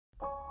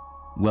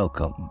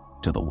Welcome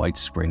to the White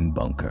Spring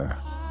Bunker.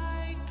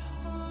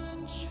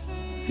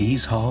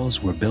 These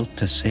halls were built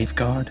to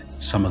safeguard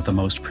some of the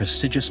most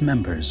prestigious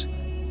members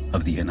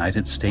of the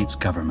United States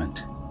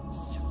government.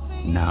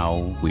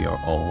 Now we are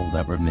all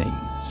that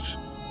remains,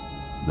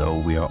 though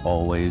we are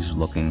always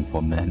looking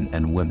for men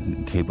and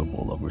women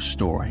capable of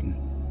restoring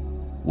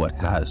what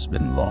has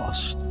been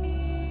lost.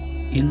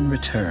 In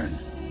return,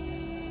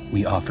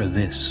 we offer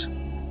this,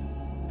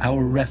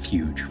 our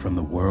refuge from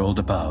the world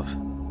above.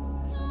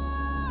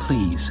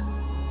 Please,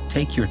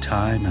 take your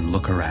time and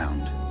look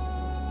around.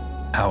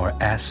 Our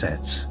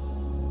assets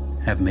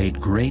have made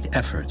great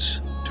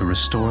efforts to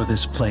restore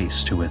this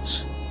place to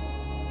its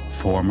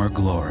former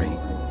glory.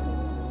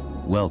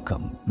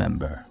 Welcome,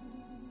 member,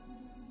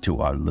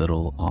 to our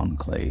little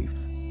enclave.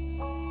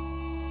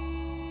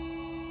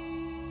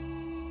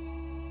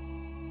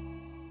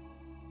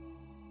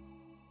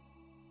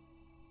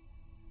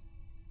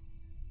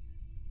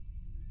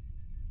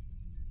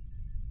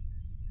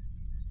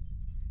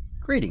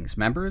 Greetings,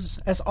 members.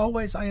 As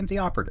always, I am the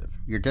Operative,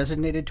 your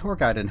designated tour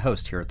guide and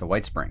host here at the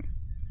White Spring.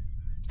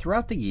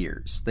 Throughout the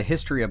years, the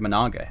history of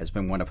Monongah has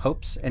been one of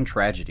hopes and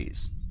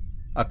tragedies.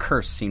 A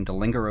curse seemed to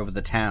linger over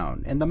the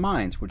town and the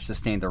mines which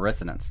sustained the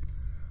residents,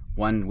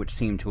 one which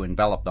seemed to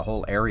envelop the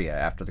whole area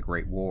after the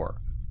Great War.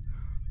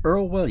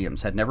 Earle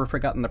Williams had never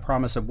forgotten the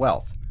promise of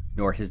wealth,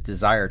 nor his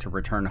desire to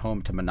return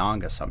home to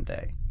Monongah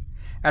someday.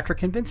 After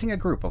convincing a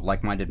group of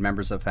like-minded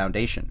members of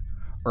Foundation,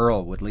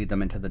 Earle would lead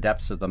them into the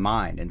depths of the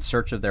mine in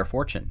search of their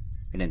fortune,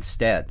 and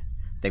instead,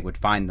 they would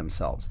find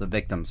themselves the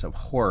victims of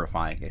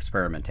horrifying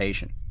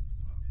experimentation.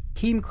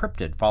 Team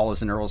Cryptid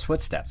follows in Earle's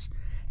footsteps,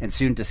 and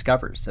soon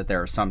discovers that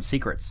there are some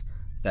secrets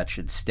that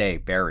should stay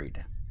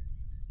buried.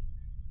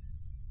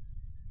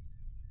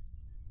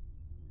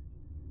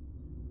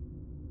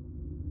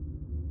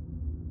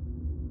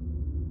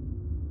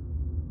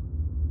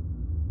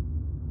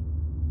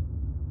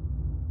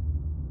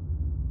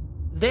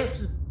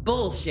 This is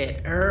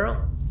bullshit,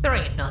 Earle. There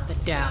ain't nothing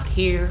down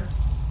here.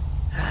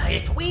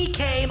 If we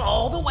came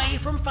all the way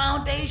from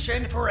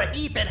Foundation for a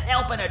heaping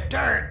helping of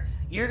dirt,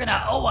 you're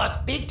gonna owe us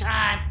big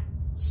time.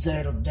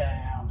 Settle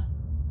down.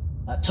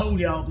 I told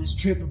y'all this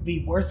trip would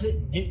be worth it,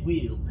 and it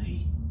will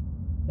be.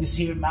 This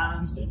here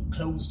mine's been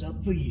closed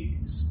up for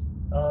years,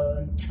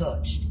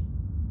 untouched.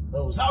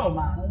 Those auto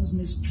miners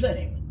missed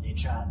plenty when they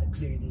tried to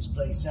clear this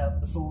place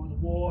out before the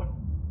war.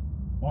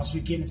 Once we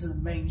get into the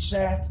main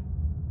shaft,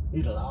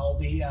 it'll all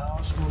be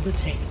ours for the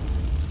taking.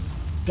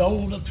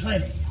 Gold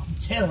aplenty, I'm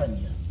telling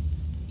you.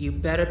 You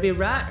better be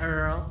right,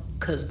 Earle,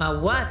 'cause my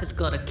wife is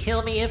gonna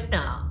kill me if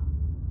not.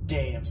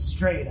 Damn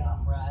straight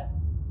I'm right.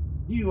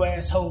 You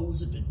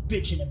assholes have been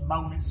bitching and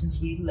moaning since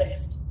we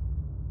left.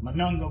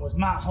 Monongah was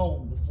my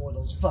home before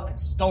those fucking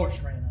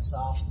scorch ran us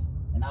off,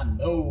 and I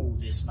know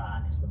this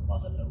mine is the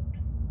motherlode.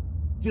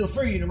 Feel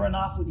free to run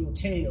off with your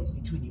tails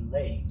between your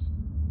legs,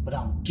 but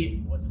I'm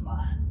getting what's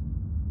mine.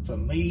 For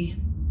me,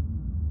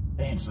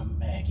 and for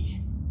Maggie.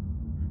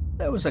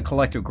 There was a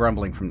collective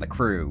grumbling from the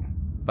crew,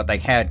 but they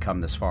had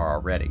come this far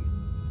already.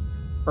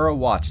 Earle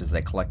watched as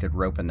they collected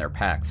rope in their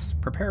packs,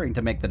 preparing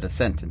to make the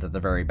descent into the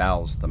very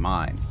bowels of the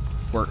mine,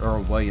 where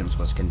Earle Williams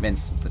was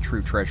convinced that the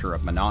true treasure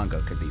of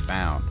Monongah could be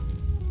found.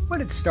 What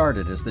had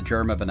started as the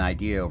germ of an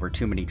idea over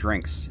too many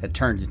drinks had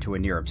turned into a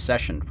near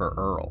obsession for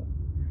Earle.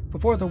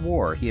 Before the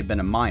war, he had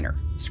been a miner,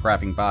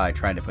 scrapping by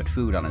trying to put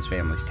food on his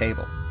family's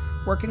table,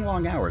 working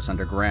long hours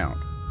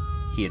underground.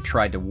 He had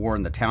tried to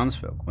warn the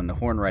townsfolk when the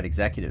Hornwright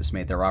executives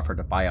made their offer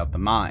to buy out the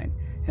mine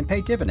and pay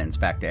dividends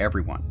back to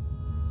everyone.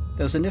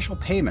 Those initial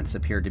payments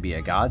appeared to be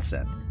a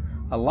godsend,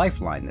 a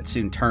lifeline that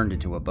soon turned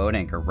into a boat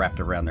anchor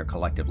wrapped around their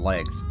collective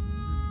legs.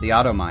 The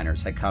auto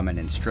miners had come in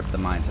and stripped the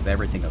mines of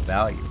everything of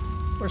value,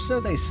 or so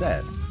they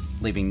said,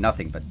 leaving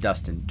nothing but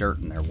dust and dirt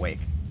in their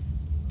wake.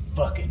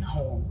 Fucking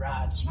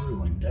Hornwrights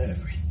ruined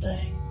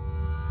everything.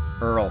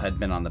 Earle had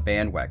been on the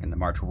bandwagon to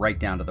march right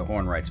down to the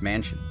Hornwrights'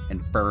 mansion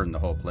and burn the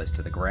whole place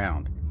to the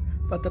ground,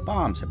 but the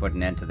bombs had put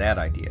an end to that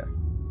idea.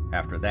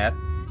 After that,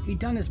 he'd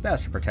done his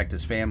best to protect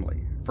his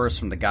family, first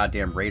from the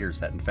goddamn raiders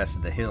that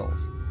infested the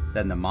hills,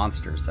 then the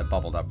monsters that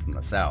bubbled up from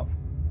the south.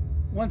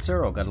 Once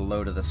Earle got a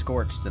load of the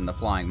scorched and the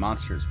flying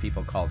monsters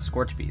people called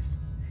scorch beasts,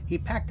 he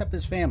packed up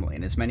his family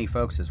and as many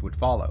folks as would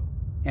follow,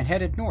 and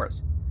headed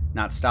north,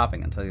 not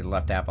stopping until he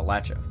left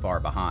Appalachia far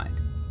behind.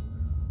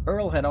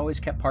 Earle had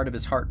always kept part of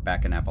his heart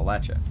back in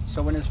Appalachia,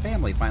 so when his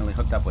family finally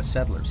hooked up with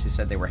settlers who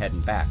said they were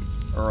heading back,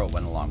 Earle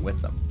went along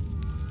with them.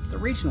 The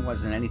region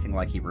wasn't anything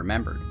like he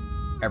remembered.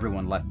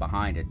 Everyone left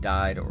behind had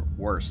died or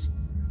worse,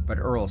 but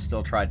Earle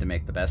still tried to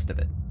make the best of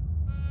it.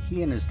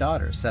 He and his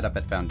daughter set up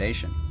at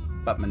Foundation,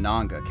 but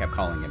Monongah kept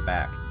calling him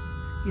back.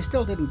 He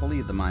still didn't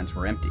believe the mines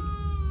were empty.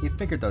 He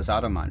figured those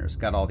auto miners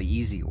got all the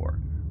easy ore,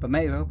 but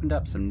may have opened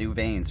up some new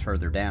veins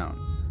further down.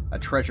 A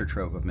treasure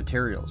trove of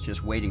materials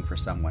just waiting for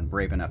someone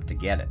brave enough to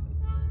get it.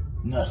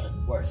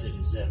 Nothing worth it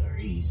is ever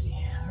easy,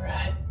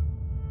 right?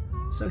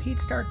 So he'd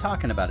start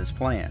talking about his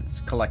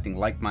plans, collecting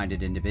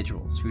like-minded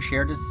individuals who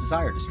shared his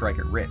desire to strike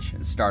it rich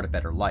and start a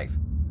better life.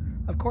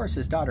 Of course,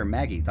 his daughter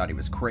Maggie thought he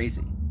was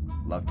crazy,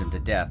 loved him to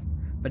death,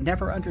 but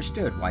never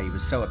understood why he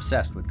was so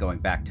obsessed with going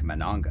back to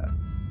Monongah.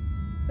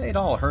 They'd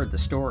all heard the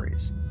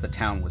stories. The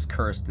town was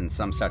cursed and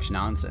some such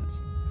nonsense.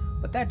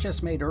 But that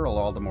just made Earle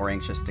all the more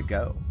anxious to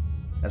go.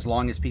 As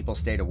long as people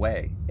stayed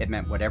away, it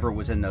meant whatever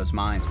was in those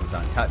mines was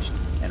untouched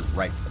and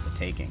ripe for the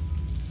taking.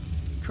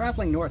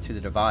 Traveling north through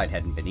the Divide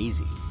hadn't been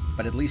easy,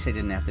 but at least they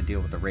didn't have to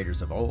deal with the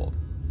raiders of old.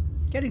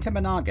 Getting to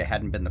Monongah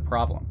hadn't been the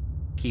problem.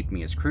 Keeping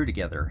his crew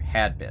together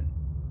had been.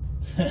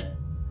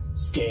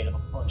 Scared of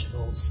a bunch of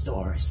old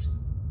stories.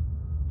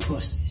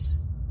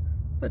 Pussies.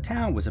 The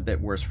town was a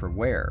bit worse for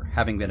wear,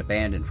 having been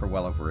abandoned for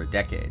well over a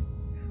decade.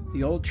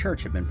 The old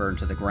church had been burned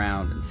to the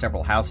ground and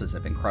several houses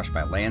had been crushed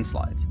by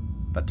landslides,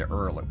 but to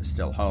Earle it was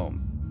still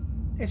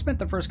home. They spent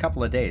the first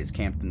couple of days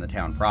camped in the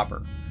town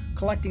proper,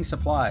 collecting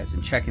supplies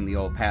and checking the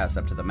old paths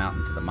up to the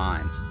mountain to the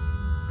mines.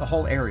 The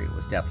whole area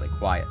was deathly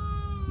quiet.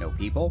 No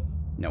people,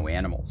 no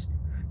animals,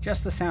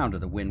 just the sound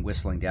of the wind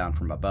whistling down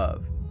from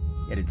above.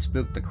 It had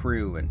spooked the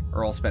crew, and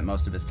Earle spent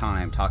most of his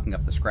time talking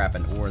up the scrap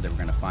and ore they were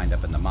going to find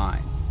up in the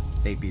mine.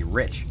 They'd be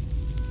rich,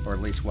 or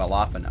at least well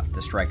off enough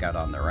to strike out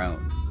on their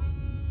own.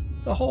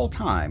 The whole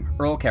time,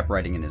 Earle kept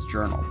writing in his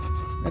journal.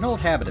 An old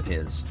habit of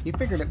his, he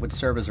figured it would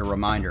serve as a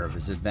reminder of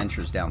his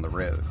adventures down the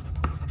road.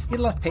 He'd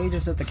left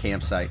pages at the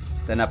campsite,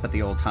 then up at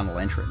the old tunnel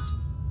entrance.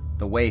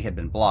 The way had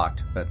been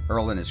blocked, but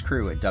Earle and his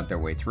crew had dug their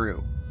way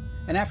through.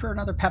 And after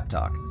another pep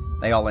talk,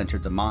 they all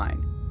entered the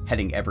mine,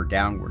 heading ever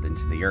downward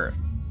into the earth.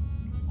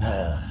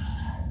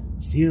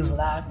 Feels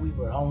like we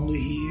were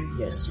only here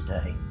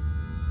yesterday.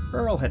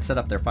 Earle had set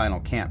up their final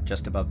camp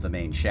just above the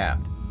main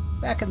shaft.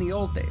 Back in the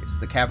old days,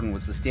 the cavern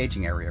was the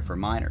staging area for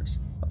miners,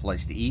 a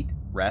place to eat,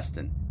 rest,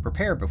 and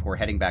prepare before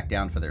heading back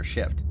down for their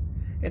shift.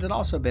 It had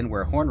also been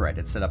where Hornwright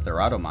had set up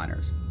their auto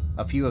miners.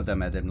 A few of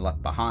them had been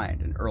left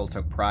behind, and Earle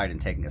took pride in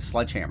taking a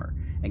sledgehammer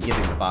and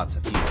giving the bots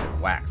a few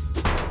good whacks.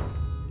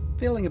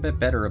 Feeling a bit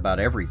better about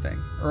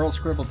everything, Earle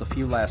scribbled a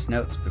few last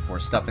notes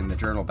before stuffing the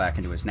journal back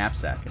into his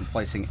knapsack and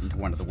placing it into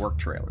one of the work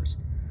trailers.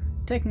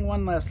 Taking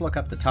one last look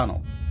up the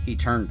tunnel, he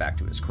turned back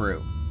to his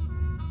crew.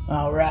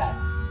 All right,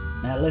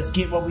 now let's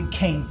get what we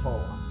came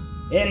for.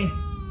 Eddie,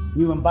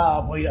 you and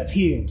Bob wait up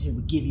here until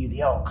we give you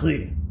the all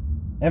clear.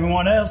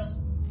 Everyone else,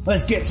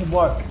 let's get to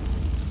work.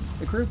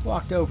 The group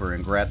walked over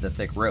and grabbed the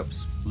thick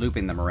ropes,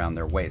 looping them around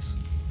their waists,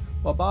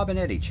 while Bob and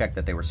Eddie checked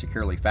that they were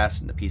securely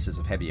fastened to pieces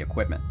of heavy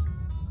equipment.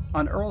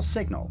 On Earle's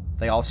signal,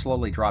 they all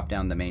slowly dropped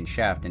down the main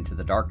shaft into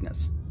the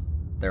darkness,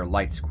 their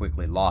lights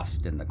quickly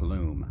lost in the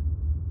gloom.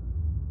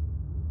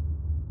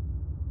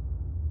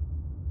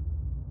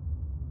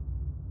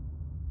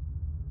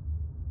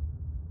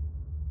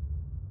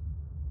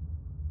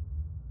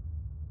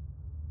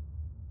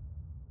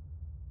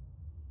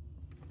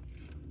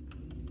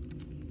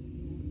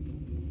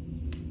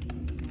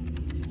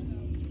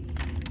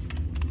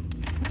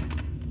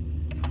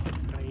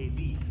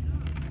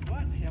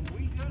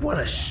 What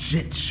a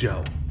shit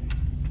show.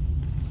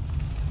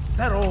 Is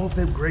that all of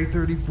them Grade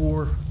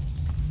 34?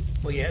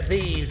 Well, yeah,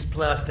 these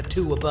plus the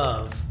two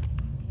above.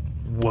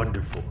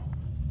 Wonderful.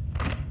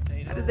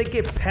 How did they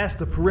get past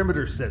the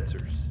perimeter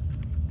sensors?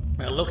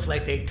 Well, it looks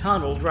like they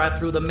tunneled right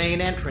through the main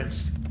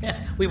entrance.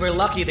 We were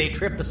lucky they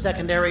tripped the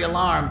secondary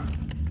alarm.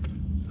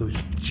 Those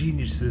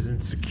geniuses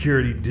in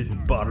security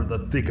didn't bother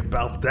to think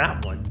about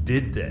that one,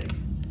 did they?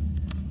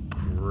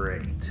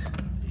 Great.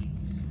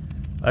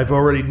 I've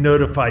already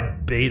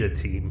notified Beta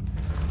Team.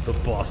 The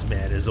boss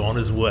man is on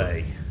his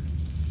way.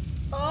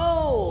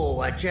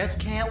 Oh, I just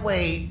can't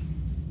wait.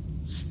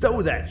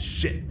 Stow that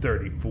shit,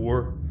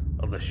 34,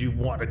 unless you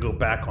want to go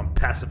back on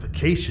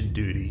pacification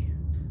duty.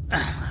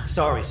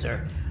 Sorry,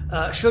 sir.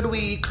 Should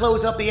we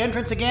close up the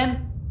entrance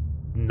again?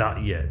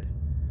 Not yet.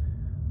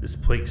 This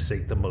place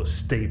ain't the most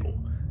stable,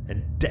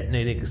 and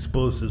detonating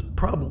explosives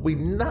probably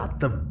not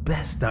the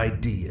best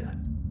idea.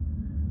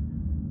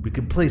 We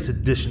can place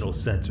additional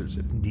sensors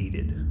if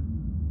needed.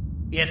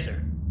 Yes,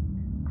 sir.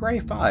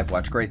 Gray 5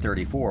 watched Gray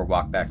 34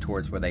 walk back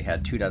towards where they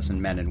had 24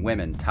 men and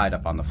women tied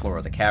up on the floor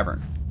of the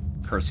cavern.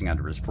 Cursing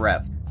under his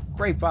breath,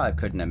 Gray 5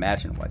 couldn't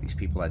imagine why these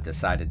people had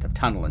decided to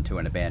tunnel into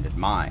an abandoned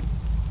mine,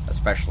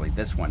 especially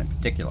this one in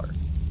particular.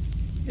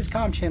 His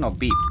comm channel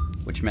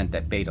beeped, which meant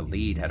that Beta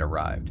Lead had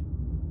arrived.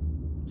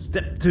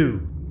 Step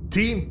 2.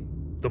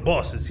 Team, the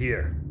boss is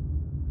here.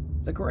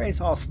 The Greys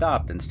all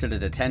stopped and stood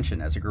at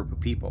attention as a group of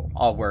people,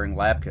 all wearing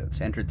lab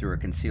coats, entered through a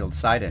concealed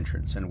side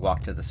entrance and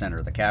walked to the center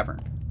of the cavern.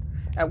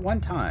 At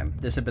one time,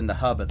 this had been the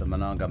hub of the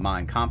Monongah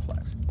mine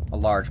complex. A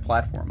large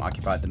platform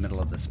occupied the middle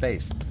of the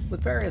space,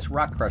 with various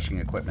rock-crushing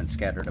equipment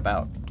scattered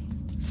about.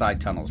 Side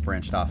tunnels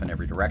branched off in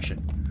every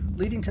direction,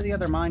 leading to the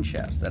other mine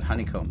shafts that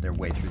honeycombed their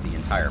way through the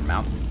entire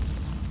mountain.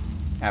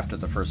 After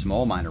the first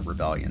mole miner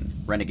rebellion,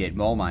 renegade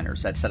mole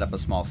miners had set up a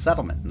small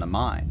settlement in the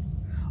mine,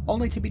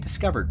 only to be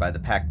discovered by the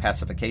pack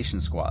pacification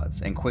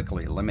squads and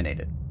quickly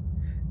eliminated.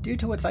 Due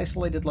to its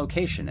isolated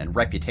location and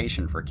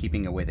reputation for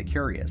keeping away the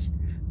curious,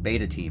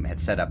 Beta Team had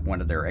set up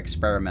one of their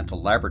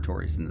experimental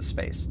laboratories in the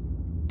space,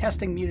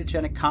 testing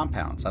mutagenic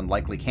compounds on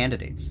likely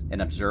candidates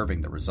and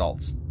observing the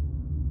results.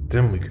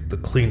 Then we get to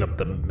clean up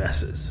the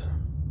messes.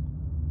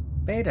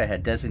 Beta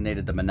had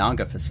designated the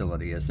Monongah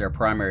facility as their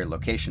primary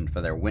location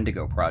for their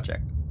Wendigo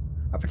project,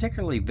 a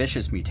particularly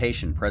vicious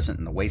mutation present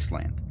in the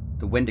wasteland.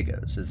 The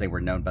Wendigos, as they were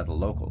known by the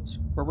locals,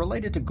 were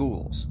related to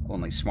ghouls,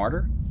 only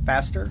smarter,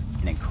 faster,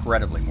 and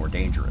incredibly more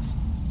dangerous.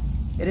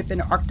 It had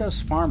been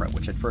Arctos Pharma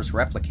which had first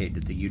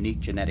replicated the unique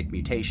genetic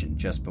mutation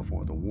just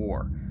before the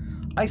war,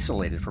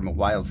 isolated from a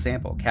wild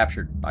sample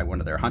captured by one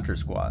of their hunter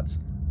squads.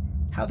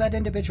 How that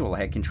individual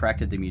had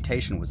contracted the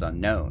mutation was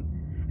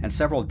unknown, and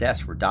several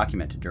deaths were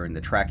documented during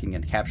the tracking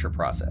and capture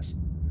process,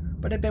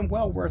 but had been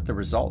well worth the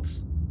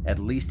results, at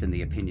least in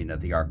the opinion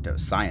of the Arctos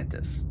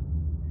scientists.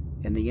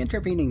 In the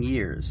intervening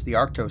years, the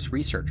Arctos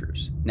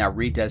researchers, now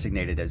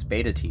redesignated as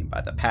Beta Team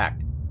by the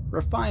Pact,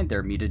 refined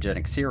their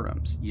mutagenic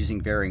serums, using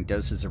varying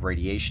doses of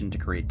radiation to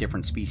create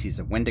different species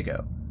of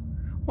Wendigo.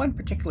 One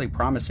particularly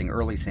promising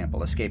early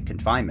sample escaped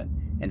confinement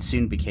and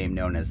soon became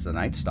known as the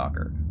Night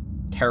Stalker,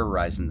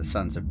 terrorizing the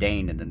sons of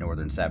Dane in the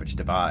Northern Savage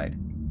Divide.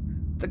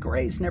 The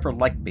Greys never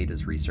liked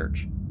Beta's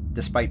research.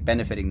 Despite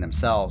benefiting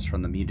themselves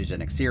from the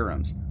mutagenic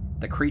serums,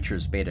 the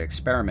creatures Beta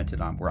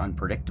experimented on were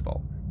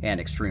unpredictable and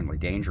extremely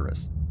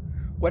dangerous.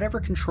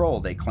 Whatever control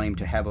they claimed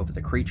to have over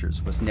the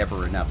creatures was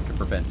never enough to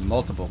prevent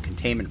multiple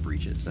containment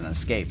breaches and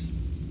escapes,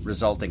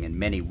 resulting in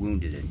many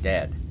wounded and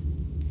dead.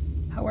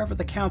 However,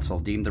 the Council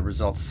deemed the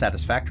results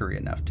satisfactory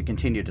enough to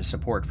continue to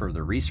support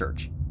further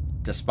research,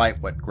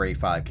 despite what Grey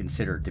 5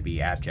 considered to be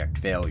abject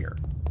failure.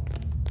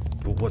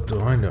 But what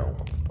do I know?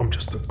 I'm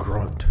just a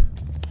grunt.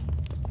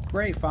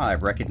 Grey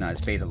 5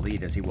 recognized Beta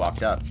Lead as he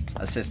walked up,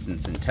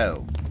 assistants in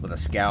tow, with a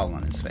scowl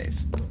on his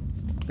face.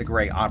 The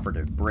Grey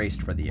operative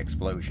braced for the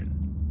explosion.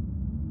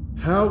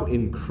 How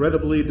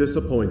incredibly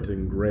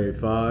disappointing, Grey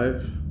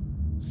 5.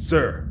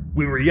 Sir,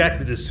 we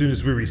reacted as soon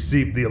as we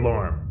received the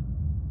alarm.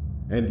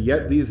 And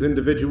yet these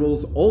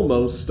individuals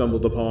almost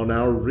stumbled upon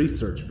our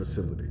research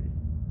facility.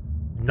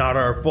 Not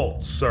our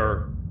fault,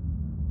 sir.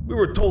 We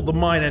were told the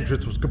mine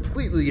entrance was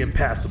completely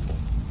impassable.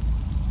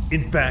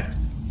 In fact,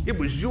 it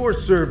was your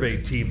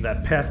survey team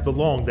that passed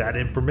along that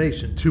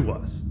information to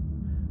us.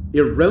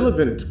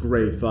 Irrelevant,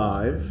 Grey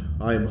 5.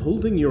 I am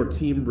holding your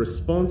team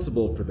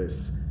responsible for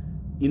this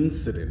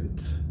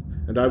incident,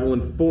 and I will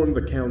inform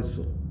the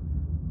Council.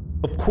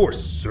 Of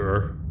course,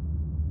 sir.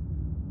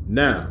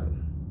 Now,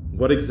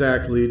 what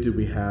exactly do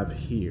we have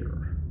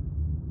here?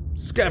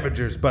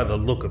 Scavengers by the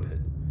look of it.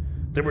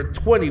 There were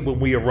 20 when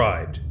we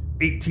arrived,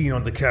 18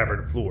 on the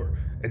cavern floor,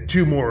 and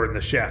 2 more in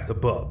the shaft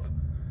above.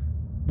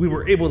 We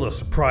were able to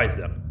surprise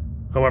them.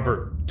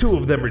 However, 2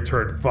 of them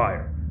returned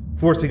fire,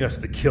 forcing us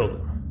to kill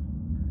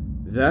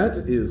them. That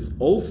is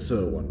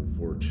also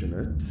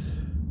unfortunate.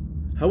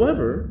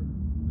 However,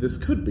 this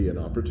could be an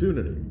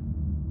opportunity.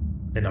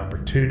 An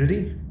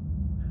opportunity?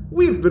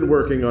 We've been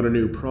working on a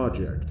new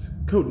project.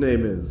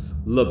 Codename is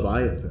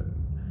Leviathan.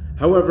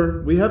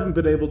 However, we haven't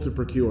been able to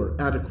procure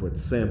adequate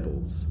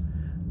samples.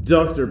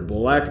 Dr.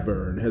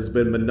 Blackburn has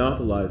been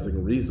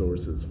monopolizing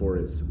resources for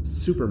his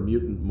super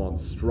mutant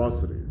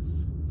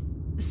monstrosities.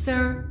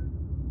 Sir,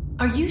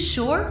 are you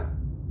sure?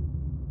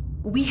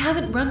 We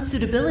haven't run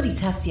suitability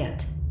tests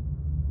yet.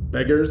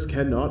 Beggars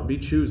cannot be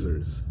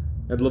choosers,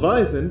 and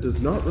Leviathan does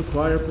not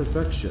require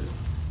perfection.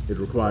 It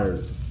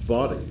requires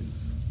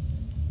bodies.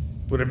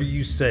 Whatever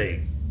you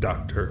say,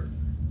 Doctor.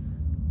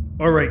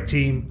 Alright,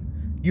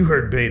 team. You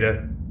heard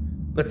Beta.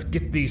 Let's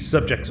get these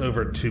subjects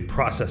over to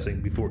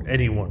processing before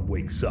anyone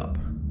wakes up.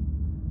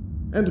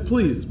 And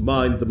please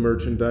mind the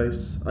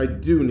merchandise. I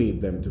do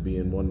need them to be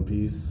in one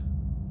piece.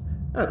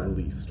 At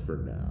least for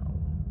now.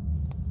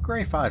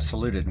 Grey 5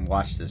 saluted and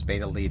watched as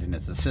Beta Lead and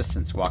his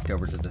assistants walked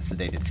over to the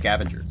sedated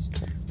scavengers,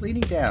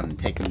 leaning down and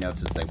taking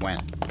notes as they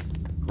went.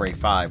 Grey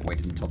 5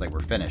 waited until they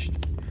were finished,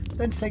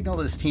 then signaled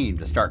his team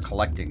to start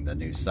collecting the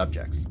new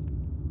subjects.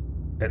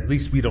 At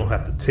least we don't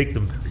have to take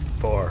them very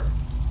far.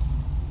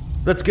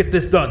 Let's get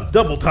this done,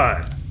 double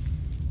time!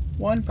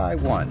 One by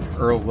one,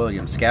 Earle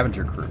Williams'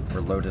 scavenger crew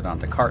were loaded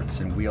onto carts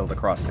and wheeled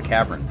across the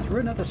cavern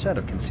through another set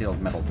of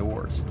concealed metal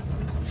doors.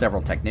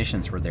 Several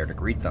technicians were there to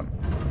greet them,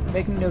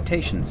 making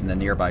notations in a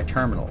nearby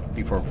terminal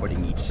before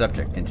putting each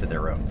subject into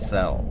their own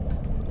cell.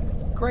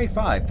 Grey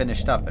 5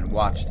 finished up and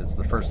watched as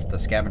the first of the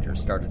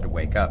scavengers started to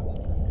wake up.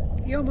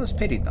 He almost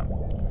pitied them.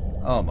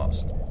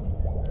 Almost.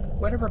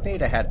 Whatever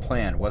Beta had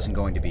planned wasn't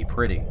going to be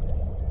pretty.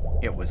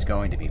 It was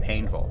going to be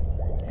painful.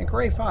 And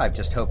Grey 5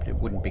 just hoped it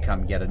wouldn't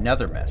become yet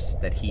another mess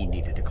that he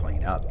needed to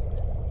clean up.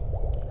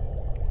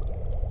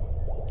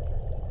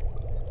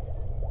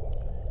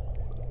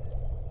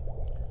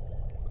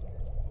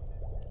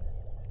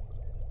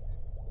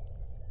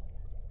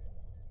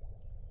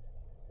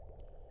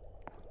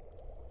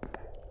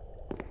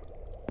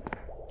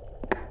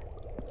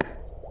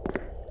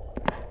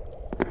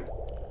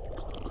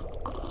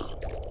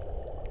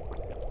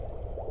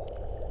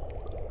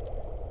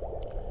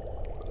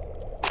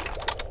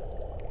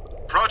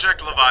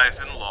 Project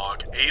Leviathan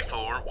log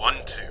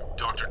A412,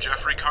 Dr.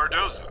 Jeffrey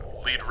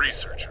Cardoza, lead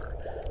researcher.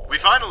 We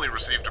finally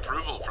received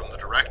approval from the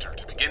director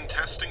to begin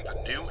testing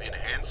the new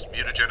enhanced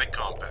mutagenic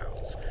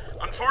compounds.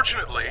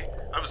 Unfortunately,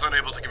 I was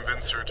unable to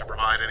convince her to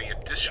provide any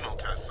additional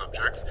test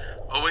subjects,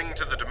 owing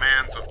to the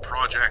demands of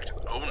Project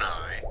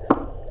Onai.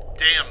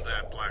 Damn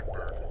that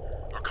Blackburn.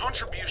 Our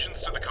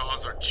contributions to the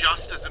cause are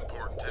just as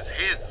important as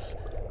his.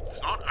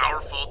 It's not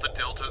our fault the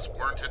Deltas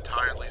weren't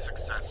entirely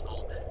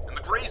successful, and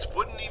the Greys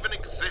wouldn't even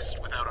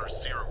exist without our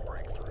serum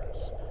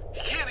breakthroughs. He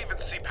can't even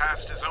see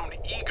past his own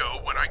ego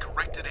when I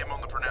corrected him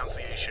on the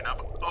pronunciation of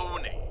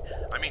Oni.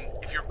 I mean,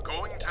 if you're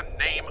going to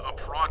name a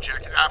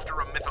project after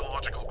a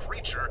mythological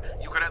creature,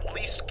 you could at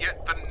least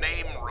get the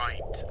name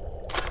right.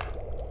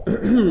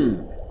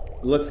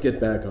 Let's get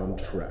back on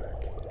track.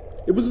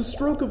 It was a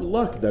stroke of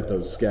luck that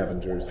those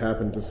scavengers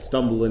happened to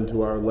stumble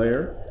into our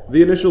lair.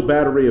 The initial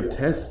battery of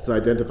tests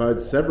identified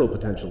several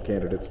potential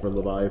candidates for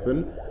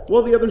Leviathan,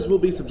 while the others will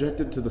be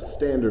subjected to the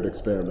standard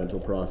experimental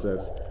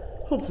process,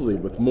 hopefully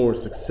with more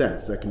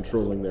success at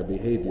controlling their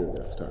behavior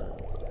this time.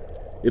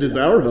 It is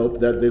our hope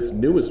that this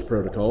newest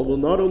protocol will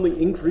not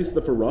only increase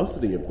the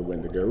ferocity of the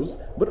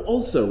Wendigos, but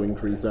also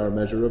increase our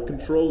measure of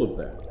control of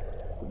them.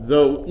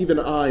 Though even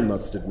I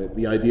must admit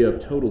the idea of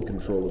total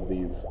control of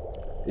these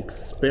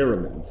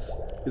experiments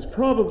is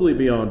probably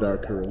beyond our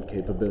current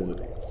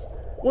capabilities.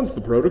 Once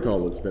the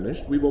protocol is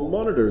finished, we will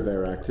monitor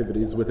their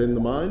activities within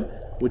the mine,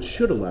 which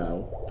should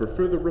allow for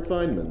further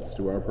refinements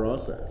to our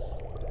process.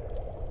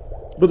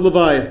 But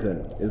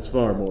Leviathan is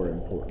far more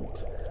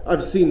important.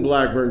 I've seen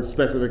Blackburn's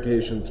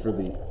specifications for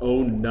the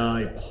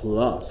Onai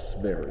Plus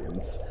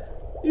variants.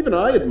 Even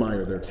I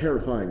admire their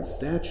terrifying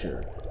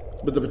stature,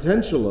 but the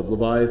potential of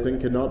Leviathan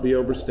cannot be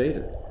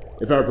overstated.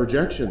 If our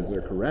projections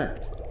are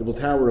correct, it will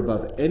tower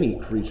above any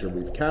creature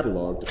we've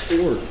cataloged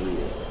or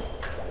created.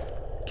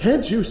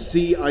 Can't you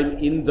see I'm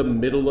in the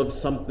middle of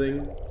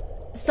something?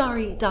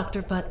 Sorry,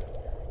 Doctor,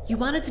 but you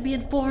wanted to be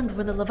informed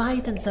when the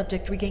Leviathan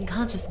subject regained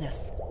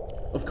consciousness.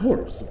 Of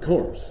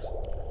course.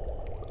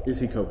 Is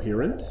he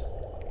coherent?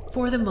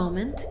 For the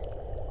moment,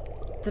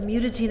 the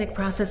mutagenic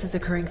process is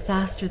occurring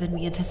faster than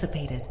we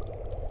anticipated.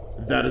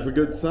 That is a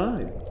good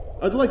sign.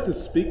 I'd like to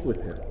speak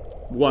with him,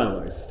 while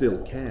I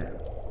still can.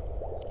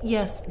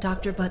 Yes,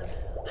 Doctor, but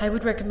I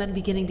would recommend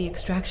beginning the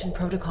extraction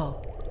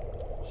protocol.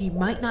 He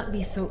might not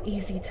be so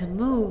easy to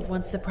move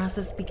once the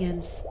process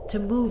begins to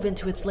move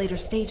into its later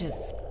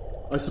stages.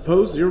 I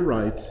suppose you're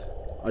right.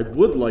 I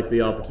would like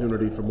the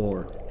opportunity for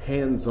more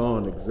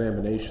hands-on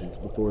examinations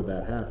before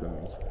that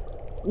happens.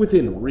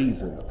 Within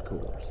reason, of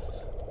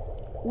course.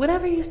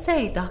 Whatever you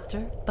say,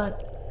 Doctor,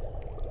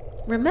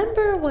 but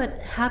remember what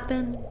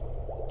happened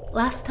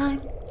last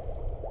time?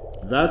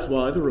 That's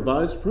why the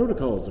revised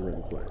protocols are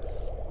in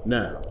place.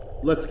 Now,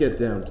 let's get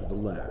down to the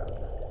lab.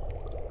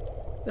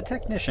 The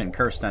technician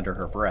cursed under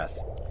her breath.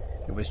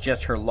 It was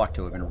just her luck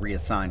to have been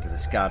reassigned to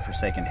this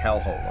godforsaken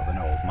hellhole of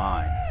an old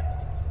mine.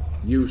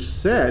 You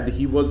said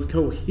he was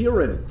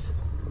coherent.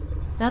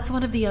 That's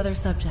one of the other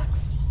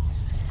subjects.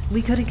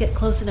 We couldn't get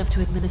close enough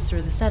to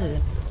administer the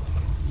sedatives.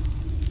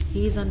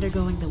 He's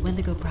undergoing the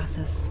Wendigo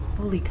process,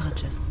 fully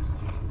conscious.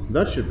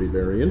 That should be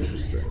very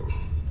interesting.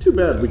 Too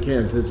bad we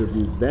can't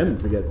interview them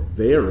to get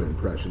their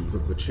impressions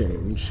of the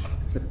change.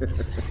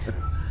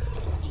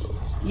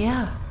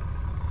 Yeah,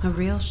 a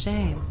real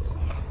shame.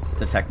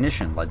 The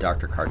technician led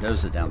Dr.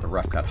 Cardoza down the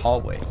rough-cut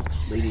hallway,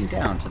 leading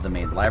down to the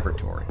main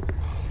laboratory.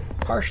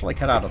 Partially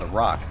cut out of the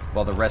rock,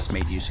 while the rest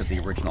made use of the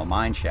original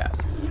mine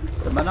shafts,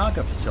 the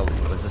Monongah facility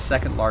was the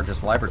second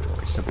largest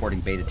laboratory supporting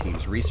Beta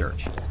Team's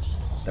research.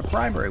 The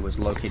primary was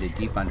located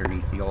deep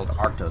underneath the old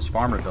Arctos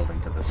Farmer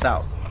building to the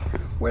south,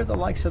 where the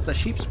likes of the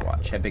Sheep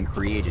Squatch had been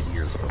created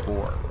years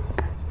before.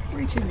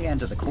 Reaching the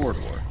end of the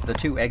corridor, the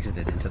two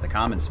exited into the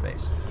common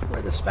space,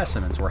 where the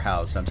specimens were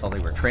housed until they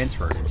were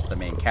transferred into the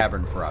main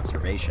cavern for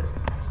observation.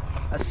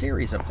 A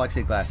series of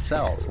plexiglass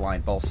cells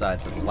lined both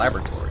sides of the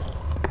laboratory.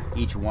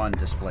 Each one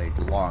displayed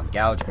long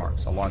gouge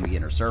marks along the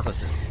inner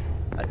surfaces,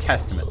 a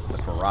testament to the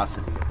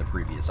ferocity of the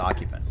previous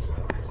occupants.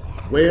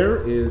 Where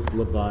is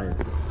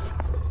Leviathan?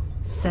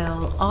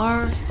 Cell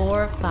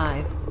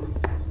R45.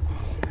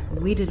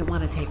 We didn't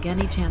want to take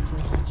any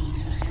chances.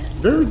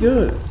 Very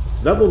good.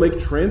 That will make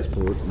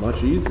transport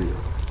much easier.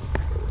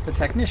 The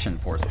technician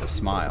forced a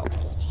smile.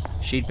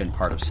 She'd been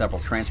part of several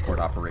transport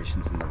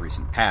operations in the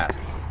recent past,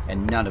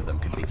 and none of them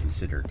could be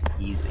considered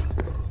easy.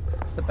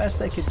 The best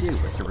they could do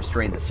was to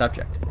restrain the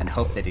subject and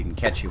hope they didn't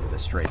catch you with a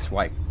stray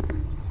swipe.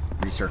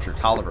 Researcher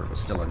Tolliver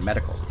was still in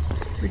medical,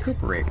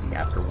 recuperating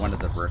after one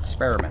of her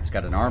experiments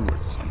got an arm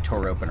loose and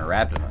tore open her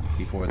abdomen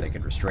before they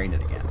could restrain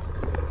it again.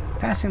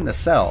 Passing the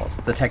cells,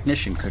 the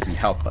technician couldn't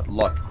help but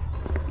look.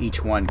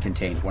 Each one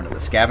contained one of the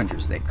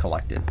scavengers they'd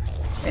collected,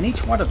 and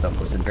each one of them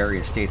was in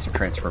various states of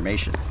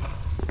transformation.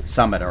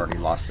 Some had already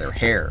lost their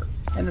hair,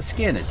 and the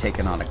skin had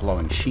taken on a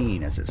glowing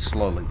sheen as it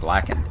slowly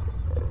blackened.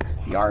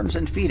 The arms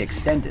and feet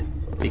extended,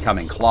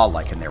 becoming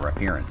claw-like in their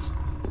appearance.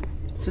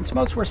 Since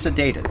most were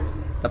sedated,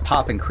 the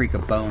pop and creak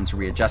of bones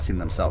readjusting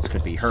themselves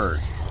could be heard,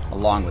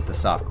 along with the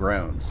soft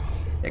groans,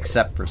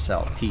 except for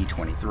cell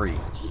T23.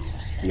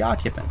 The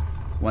occupant,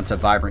 once a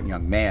vibrant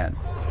young man,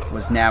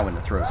 was now in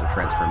the throes of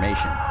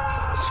transformation,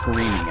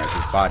 screaming as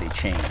his body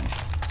changed,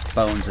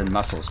 bones and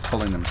muscles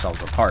pulling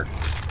themselves apart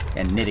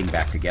and knitting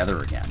back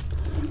together again.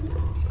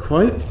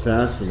 Quite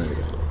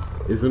fascinating,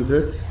 isn't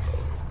it?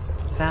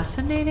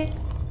 Fascinating?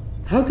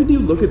 How can you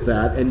look at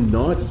that and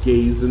not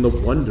gaze in the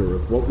wonder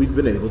of what we've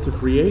been able to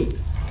create?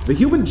 The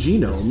human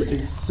genome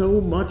is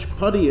so much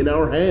putty in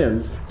our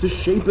hands to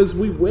shape as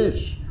we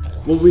wish.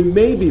 While we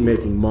may be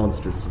making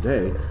monsters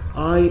today,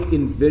 I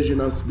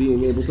envision us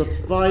being able to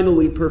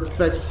finally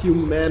perfect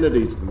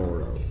humanity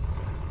tomorrow.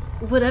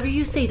 Whatever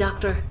you say,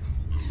 Doctor.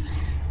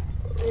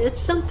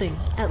 It's something,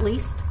 at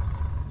least.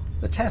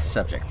 The test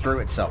subject threw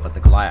itself at the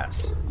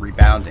glass,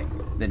 rebounding,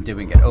 then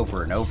doing it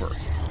over and over,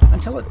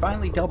 until it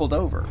finally doubled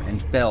over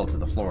and fell to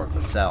the floor of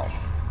the cell.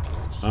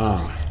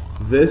 Ah,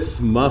 this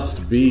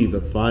must be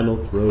the final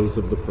throes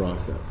of the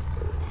process.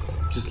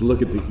 Just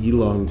look at the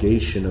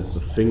elongation of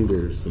the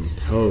fingers and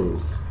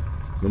toes.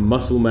 The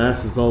muscle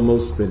mass has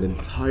almost been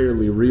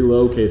entirely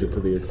relocated to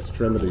the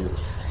extremities,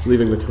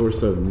 leaving the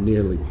torso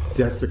nearly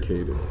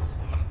desiccated.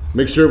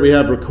 Make sure we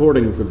have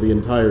recordings of the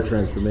entire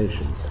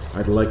transformation.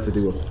 I'd like to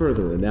do a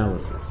further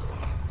analysis.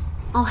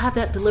 I'll have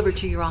that delivered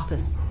to your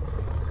office.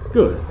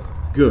 Good,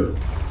 good.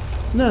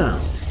 Now,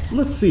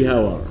 let's see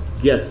how our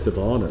guest of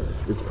honor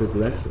is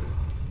progressing.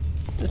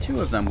 The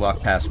two of them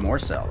walked past more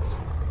cells.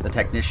 The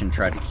technician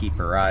tried to keep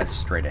her eyes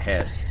straight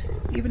ahead,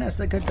 even as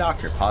the good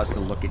doctor paused to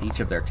look at each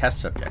of their test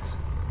subjects,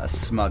 a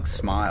smug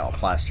smile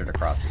plastered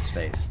across his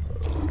face.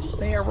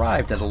 They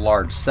arrived at a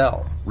large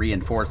cell,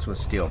 reinforced with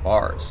steel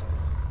bars.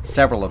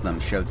 Several of them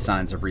showed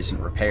signs of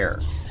recent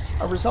repair,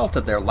 a result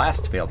of their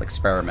last failed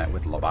experiment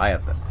with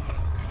Leviathan.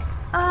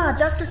 Ah,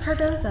 Dr.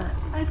 Cardoza,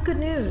 I have good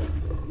news.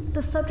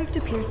 The subject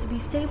appears to be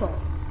stable.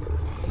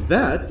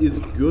 That is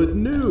good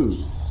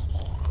news.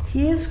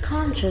 He is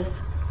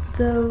conscious,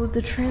 though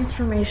the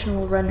transformation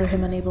will render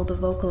him unable to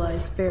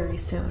vocalize very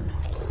soon.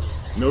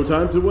 No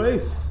time to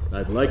waste.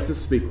 I'd like to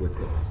speak with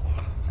him.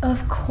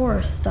 Of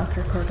course,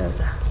 Dr.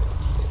 Cardoza.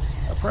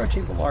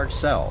 Approaching the large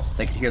cell,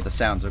 they could hear the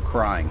sounds of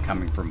crying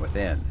coming from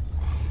within.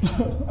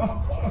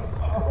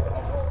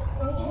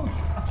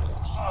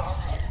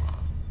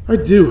 I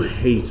do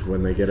hate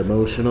when they get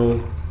emotional.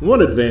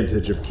 One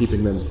advantage of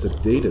keeping them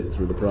sedated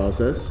through the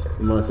process,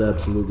 unless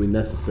absolutely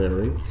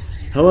necessary.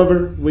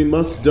 However, we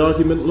must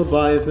document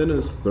Leviathan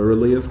as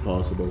thoroughly as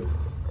possible.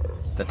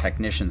 The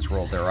technicians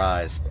rolled their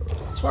eyes.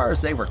 As far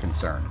as they were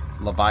concerned,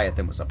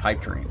 Leviathan was a pipe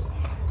dream.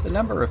 The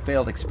number of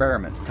failed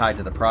experiments tied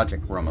to the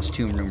project were almost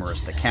too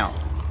numerous to count.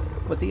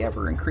 With the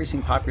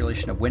ever-increasing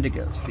population of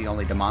Wendigos the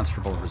only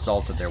demonstrable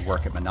result of their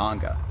work at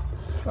Monongah,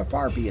 but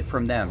far be it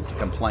from them to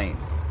complain.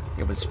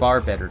 It was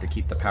far better to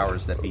keep the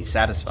powers that be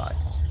satisfied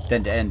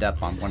than to end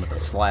up on one of the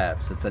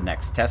slabs as the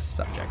next test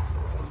subject.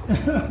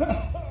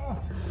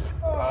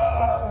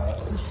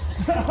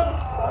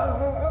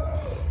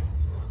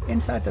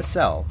 Inside the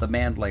cell, the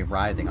man lay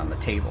writhing on the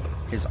table,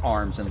 his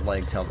arms and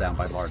legs held down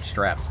by large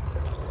straps.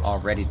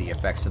 Already the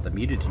effects of the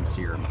mutagen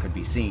serum could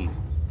be seen.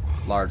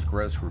 Large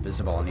growths were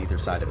visible on either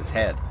side of his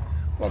head,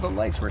 while the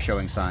legs were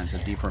showing signs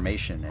of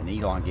deformation and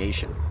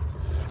elongation.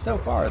 So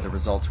far, the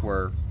results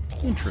were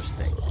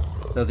interesting,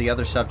 though the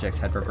other subjects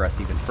had progressed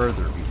even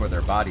further before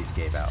their bodies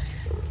gave out.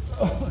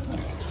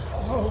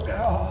 Oh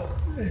God.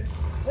 It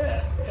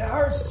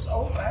hurts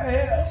so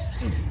bad.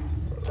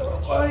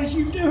 What did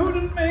you do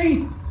to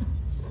me?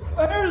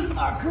 Where's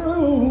my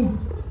crew?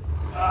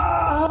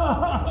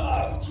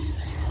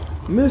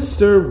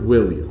 Mr.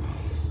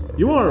 Williams.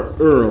 You are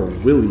Earle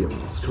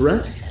Williams,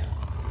 correct?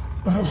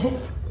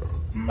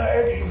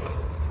 Maggie.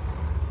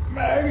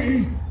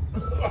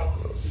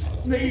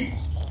 Need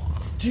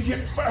to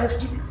get back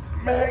to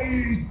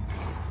Maggie.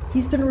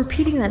 He's been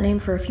repeating that name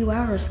for a few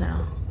hours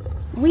now.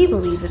 We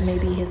believe it may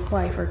be his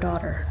wife or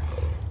daughter.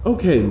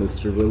 Okay,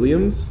 Mr.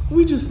 Williams.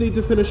 We just need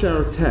to finish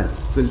our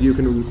tests and you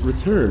can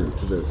return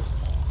to this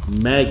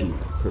Maggie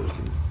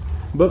person.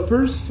 But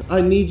first,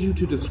 I need you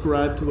to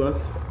describe to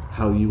us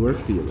how you are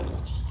feeling.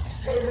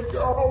 Let it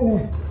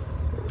go.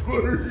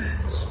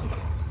 Please.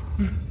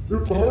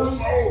 It burns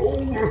all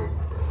over.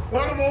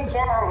 I'm on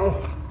fire.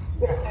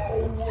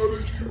 Oh, what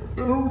did you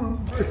do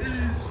to me?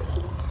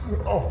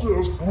 I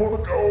just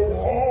want to go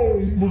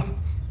home.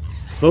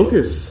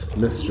 Focus,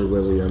 Mr.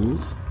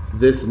 Williams.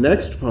 This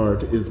next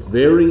part is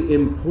very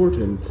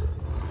important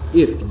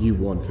if you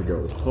want to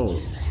go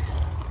home.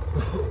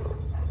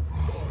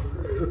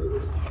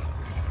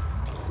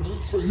 It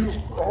feels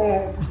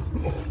wrong.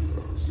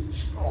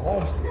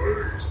 Oh,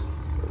 please.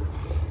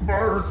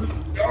 Burn.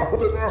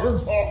 God, it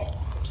burns all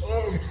the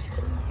tongue.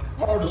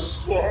 I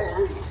just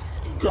swallowed.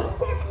 God,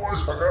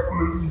 what's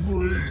happening to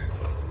me?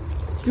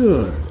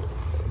 Good.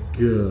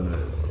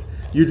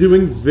 You're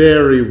doing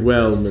very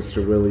well,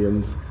 Mr.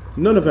 Williams.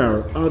 None of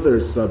our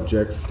other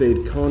subjects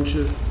stayed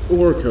conscious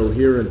or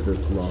coherent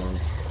this long.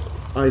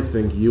 I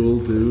think you'll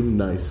do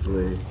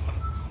nicely.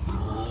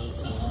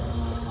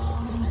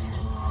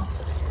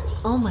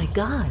 Oh my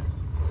God.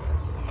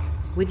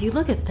 Would you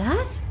look at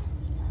that?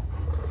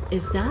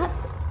 Is that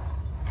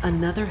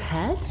another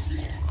head?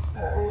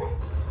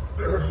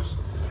 Yes.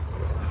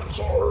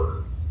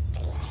 Sorry.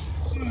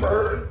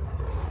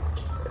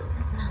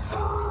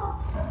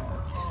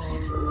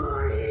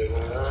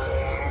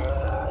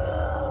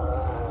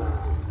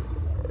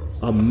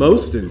 A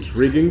most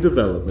intriguing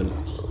development.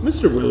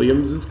 Mr.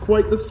 Williams is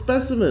quite the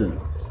specimen.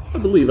 I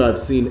believe I've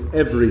seen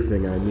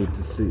everything I need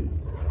to see.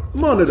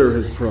 Monitor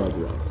his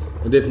progress,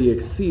 and if he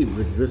exceeds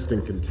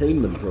existing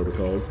containment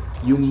protocols,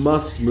 you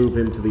must move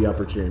him to the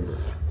upper chamber.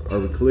 Are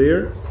we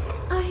clear?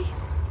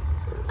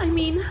 I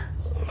mean,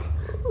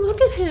 look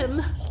at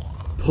him.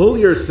 Pull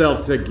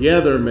yourself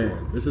together,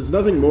 man. This is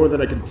nothing more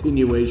than a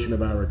continuation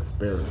of our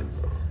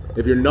experiments.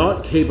 If you're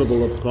not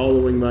capable of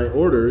following my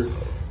orders,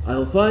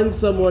 I'll find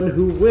someone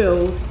who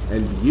will,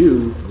 and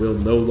you will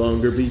no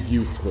longer be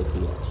useful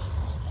to us.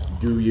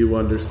 Do you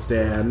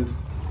understand?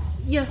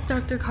 Yes,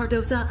 Dr.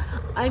 Cardoza.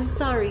 I'm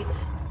sorry.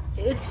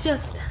 It's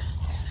just...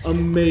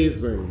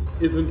 Amazing,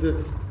 isn't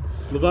it?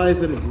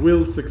 Leviathan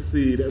will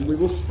succeed, and we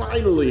will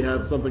finally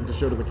have something to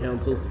show to the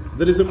Council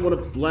that isn't one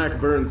of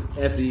Blackburn's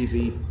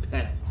FEV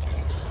pets.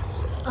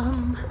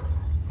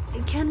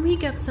 Can we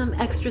get some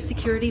extra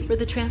security for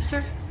the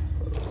transfer?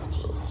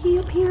 He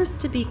appears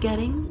to be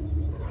getting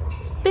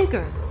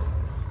bigger.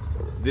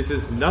 This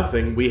is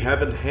nothing we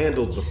haven't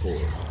handled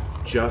before.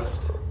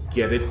 Just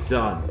get it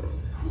done.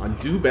 I'm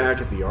due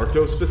back at the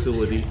Arctos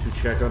facility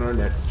to check on our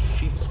next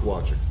sheep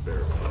squatch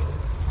experiment.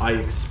 I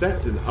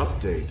expect an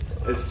update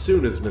as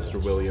soon as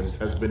Mr. Williams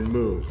has been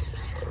moved.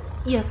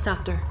 Yes,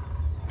 Doctor.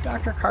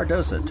 Dr.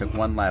 Cardoza took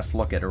one last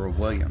look at Earle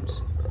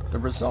Williams. The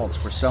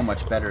results were so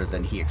much better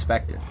than he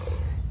expected,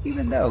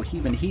 even though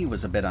even he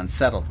was a bit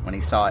unsettled when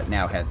he saw it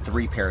now had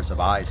 3 pairs of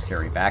eyes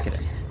staring back at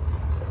him.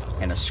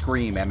 And a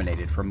scream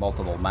emanated from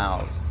multiple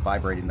mouths,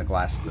 vibrating the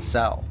glass of the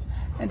cell,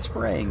 and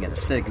spraying an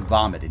acidic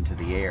vomit into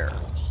the air.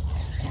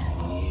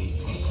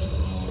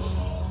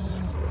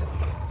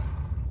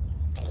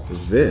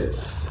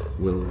 This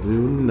will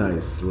do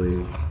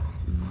nicely.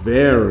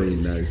 Very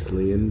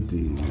nicely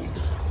indeed.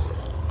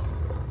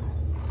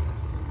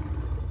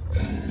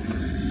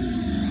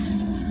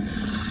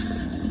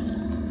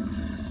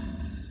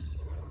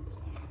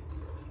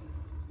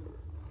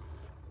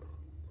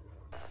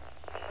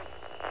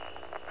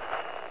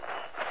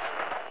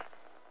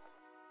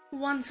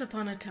 Once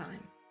upon a time,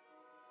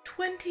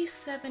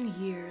 27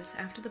 years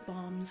after the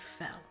bombs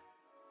fell,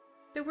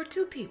 there were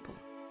 2 people,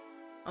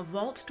 a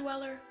vault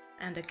dweller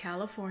and a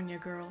California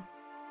girl.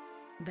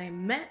 They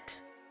met,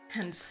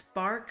 and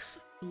sparks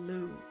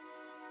flew.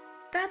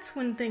 That's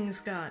when things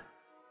got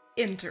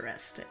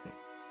interesting.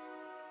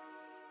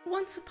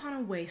 Once Upon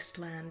a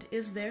Wasteland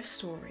is their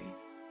story.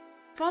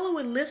 Follow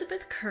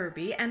Elizabeth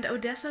Kirby and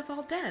Odessa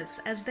Valdez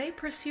as they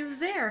pursue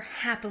their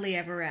happily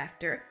ever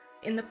after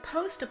in the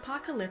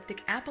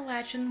post-apocalyptic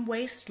Appalachian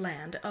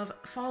wasteland of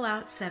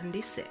Fallout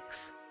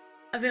 76.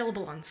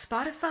 Available on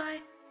Spotify,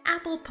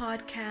 Apple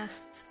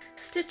Podcasts,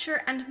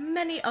 Stitcher, and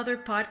many other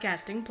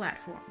podcasting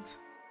platforms.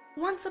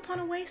 Once Upon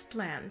a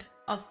Wasteland,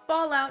 a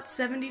Fallout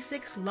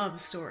 76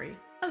 love story.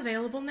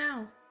 Available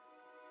now.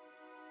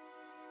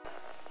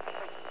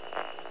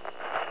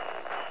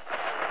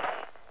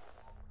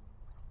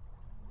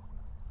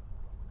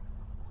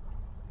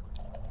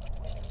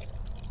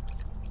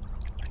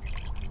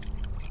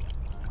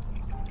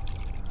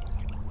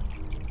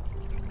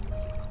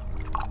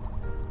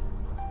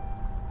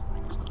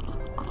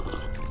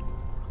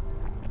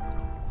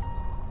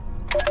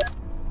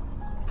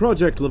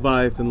 Project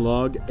Leviathan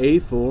Log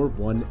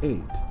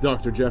A418.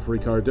 Dr. Jeffrey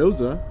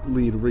Cardoza,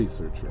 lead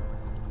researcher.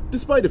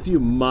 Despite a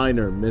few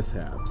minor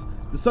mishaps,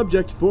 the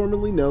subject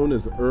formerly known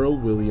as Earle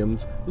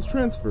Williams was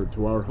transferred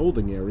to our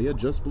holding area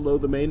just below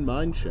the main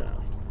mine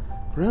shaft.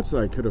 Perhaps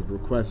I could have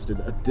requested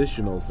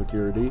additional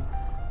security,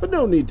 but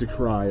no need to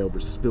cry over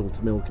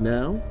spilt milk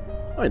now.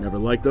 I never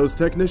liked those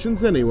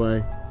technicians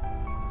anyway.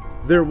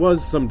 There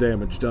was some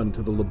damage done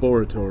to the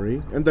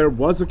laboratory, and there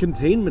was a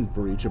containment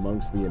breach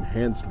amongst the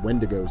enhanced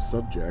Wendigo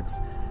subjects,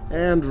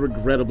 and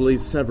regrettably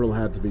several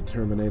had to be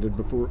terminated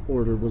before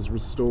order was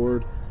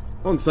restored.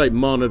 On-site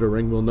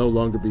monitoring will no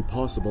longer be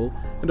possible,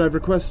 and I've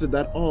requested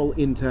that all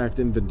intact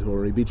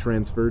inventory be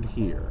transferred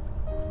here.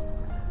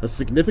 A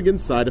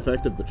significant side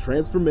effect of the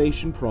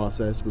transformation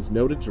process was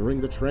noted during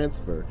the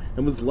transfer,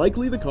 and was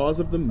likely the cause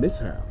of the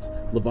mishaps.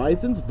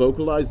 Leviathan's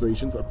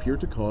vocalizations appear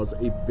to cause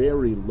a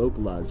very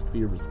localized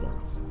fear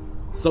response.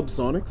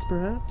 Subsonics,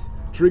 perhaps?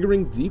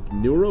 Triggering deep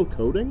neural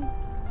coding?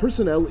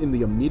 Personnel in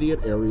the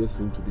immediate area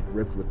seem to be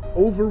gripped with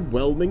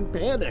overwhelming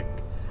panic.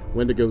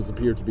 Wendigos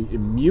appear to be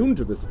immune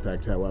to this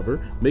effect,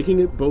 however, making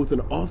it both an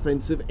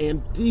offensive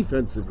and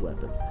defensive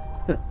weapon.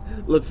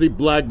 Let's see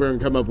Blackburn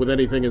come up with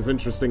anything as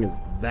interesting as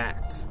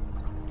that.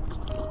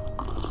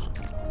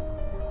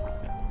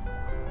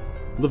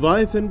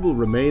 Leviathan will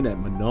remain at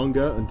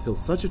Monongah until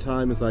such a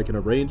time as I can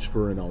arrange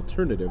for an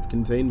alternative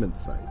containment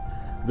site.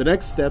 The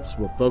next steps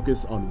will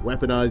focus on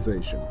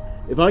weaponization.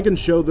 If I can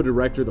show the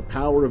director the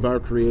power of our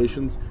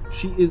creations,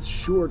 she is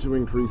sure to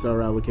increase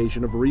our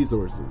allocation of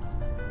resources.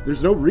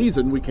 There's no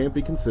reason we can't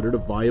be considered a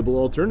viable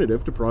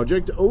alternative to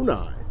Project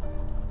Onai.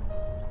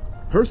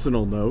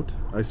 Personal note,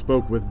 I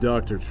spoke with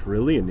Dr.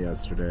 Trillian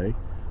yesterday.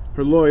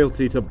 Her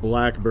loyalty to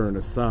Blackburn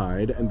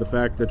aside, and the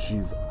fact that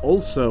she's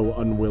also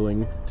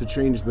unwilling to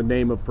change the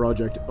name of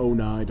Project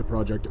Oni to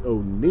Project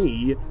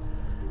Oni,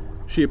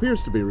 she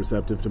appears to be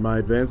receptive to my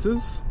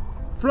advances.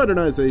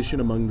 Fraternization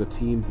among the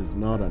teams is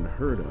not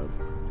unheard of,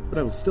 but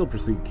I will still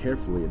proceed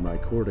carefully in my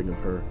courting of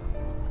her.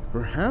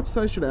 Perhaps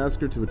I should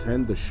ask her to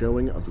attend the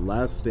showing of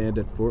Last Stand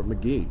at Fort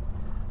McGee.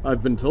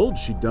 I've been told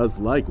she does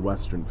like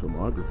Western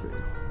filmography.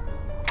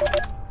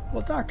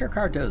 Well, Dr.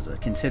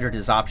 Cardoza considered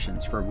his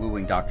options for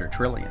wooing Dr.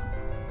 Trillian.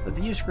 The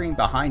view screen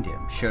behind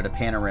him showed a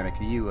panoramic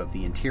view of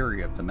the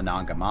interior of the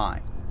Monongah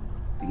mine.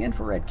 The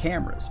infrared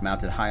cameras,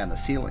 mounted high on the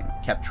ceiling,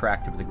 kept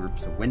track of the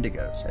groups of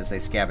Wendigos as they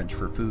scavenged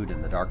for food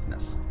in the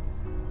darkness.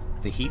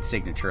 The heat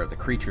signature of the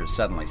creatures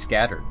suddenly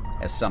scattered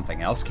as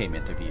something else came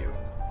into view.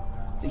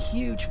 The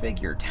huge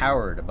figure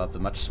towered above the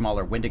much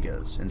smaller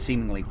Wendigos and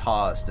seemingly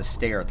paused to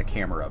stare at the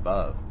camera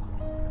above.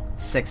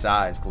 6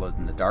 eyes glowed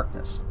in the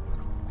darkness,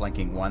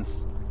 blinking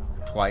once,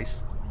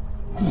 twice.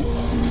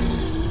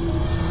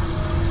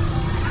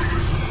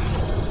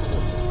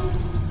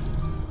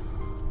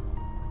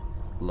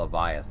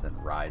 Leviathan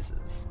rises.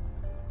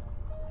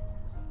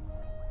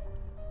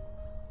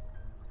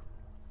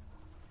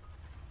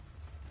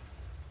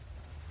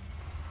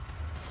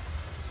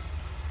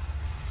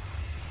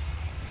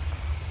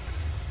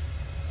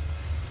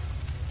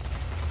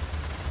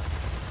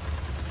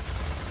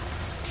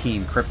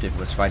 Team Cryptid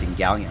was fighting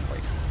gallantly,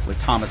 with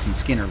Thomas and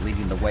Skinner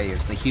leading the way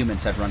as the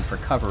humans had run for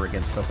cover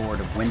against the horde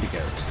of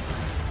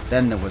Wendigos.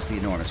 Then there was the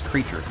enormous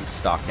creature who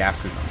stalked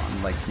after them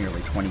on legs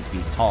nearly 20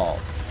 feet tall,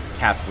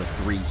 capped with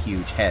 3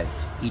 huge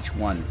heads, each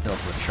one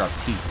filled with sharp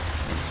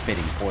teeth and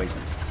spitting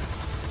poison.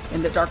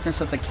 In the darkness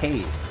of the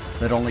cave,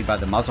 lit only by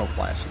the muzzle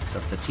flashes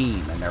of the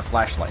team and their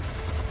flashlights,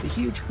 the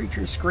huge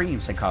creature's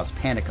screams had caused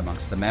panic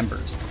amongst the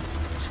members,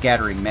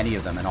 scattering many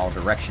of them in all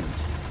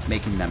directions,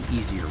 making them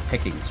easier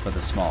pickings for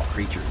the small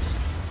creatures.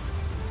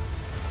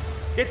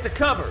 Get to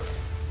cover!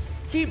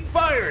 Keep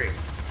firing!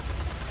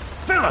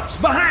 Phillips,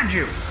 behind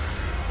you!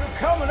 They're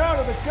coming out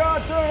of the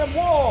goddamn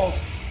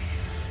walls!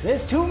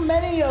 There's too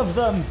many of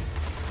them!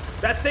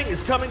 That thing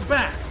is coming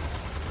back!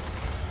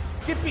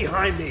 Get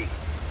behind me!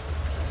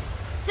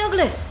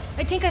 Douglas,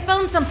 I think I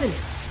found something.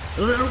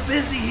 A little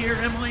busy here,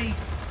 Emily.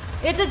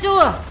 It's a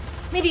door.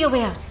 Maybe a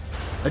way out.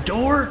 A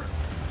door?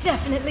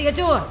 Definitely a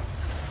door.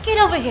 Get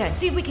over here and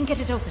see if we can get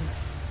it open.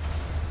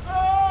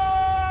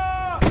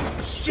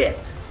 Shit!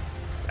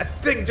 That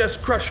thing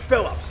just crushed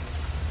Phillips.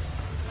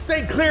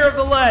 Stay clear of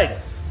the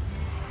legs!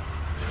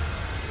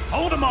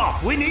 Hold him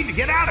off. We need to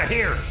get out of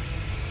here.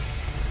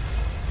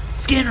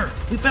 Skinner,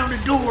 we found a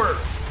door.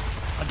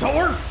 A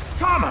door?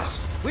 Thomas,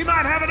 we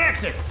might have an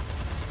exit.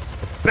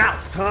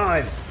 About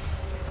time.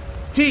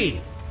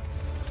 Team,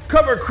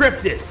 cover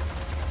Cryptid.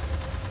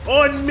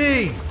 On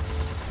me.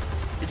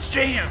 It's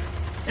Jam.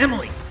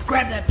 Emily,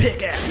 grab that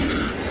pickaxe.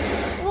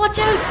 Watch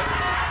out!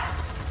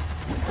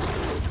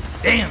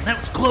 Damn, that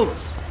was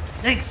close.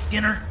 Thanks,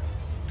 Skinner.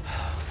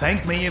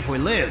 Thank me if we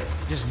live.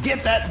 Just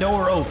get that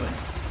door open.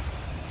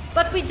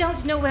 But we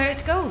don't know where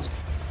it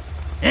goes.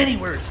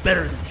 Anywhere is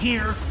better than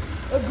here.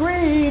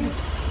 Agreed!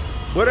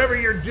 Whatever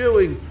you're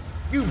doing,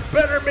 you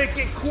better make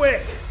it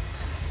quick.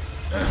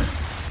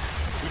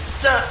 It's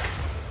stuck.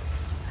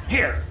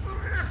 Here,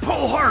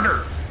 pull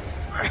harder.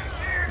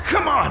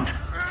 Come on.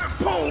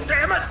 Pull,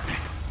 damn it.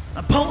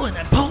 I'm pulling.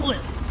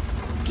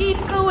 Keep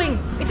going.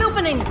 It's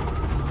opening.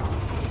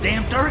 It's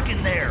damn dark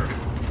in there.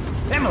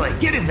 Emily,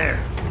 get in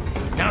there.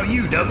 Now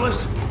you,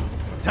 Douglas.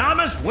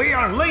 Thomas, we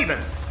are leaving.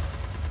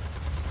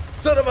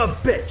 Son of a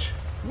bitch.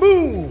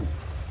 Move!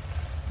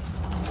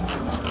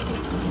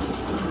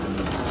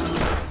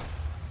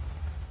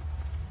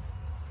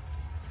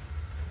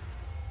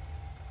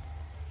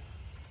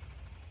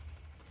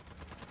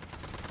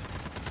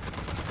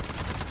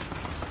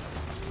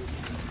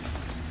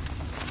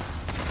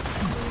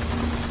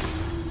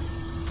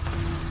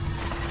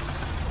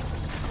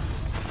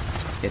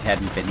 It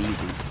hadn't been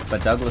easy,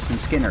 but Douglas and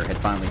Skinner had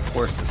finally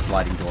forced the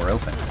sliding door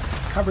open,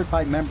 covered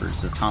by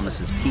members of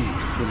Thomas's team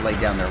who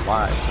laid down their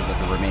lives so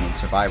that the remaining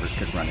survivors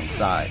could run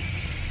inside.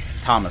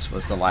 Thomas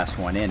was the last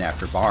one in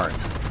after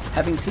Barnes,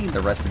 having seen the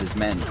rest of his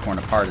men torn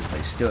apart as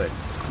they stood,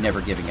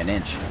 never giving an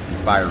inch and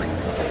firing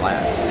until the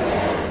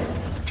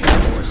last.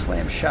 The door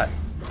slammed shut.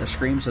 The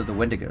screams of the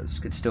Wendigos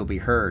could still be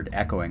heard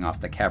echoing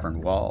off the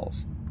cavern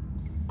walls.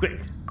 Quick,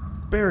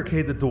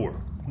 barricade the door.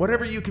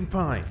 Whatever you can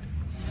find.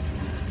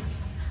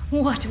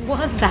 What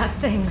was that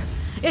thing?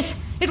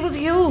 It was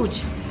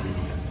huge.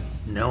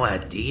 No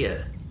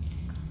idea.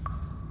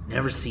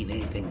 Never seen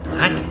anything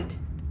like it.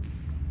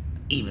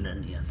 Even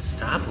in the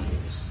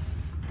Unstoppables.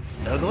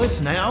 Douglas,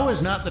 now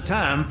is not the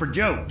time for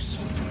jokes.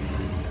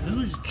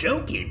 Who's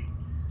joking?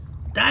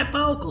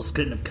 Diabolicals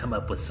couldn't have come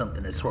up with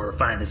something as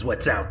horrifying as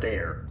what's out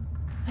there.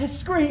 A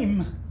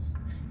scream!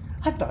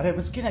 I thought I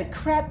was gonna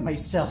crap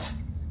myself.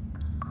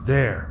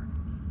 There.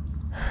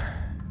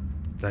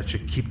 That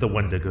should keep the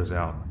Wendigos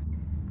out.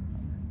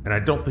 And I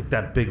don't think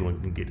that big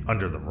one can get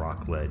under the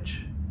rock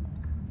ledge.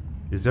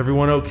 Is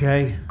everyone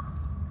okay?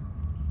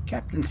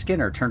 Captain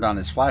Skinner turned on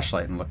his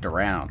flashlight and looked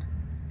around.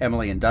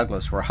 Emily and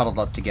Douglas were huddled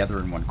up together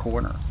in one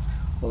corner,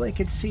 while they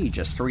could see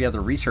just 3 other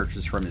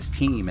researchers from his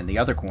team in the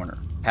other corner,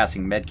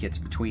 passing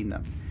medkits between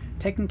them,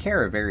 taking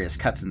care of various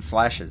cuts and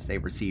slashes they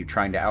received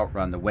trying to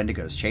outrun the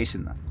Wendigos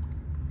chasing them.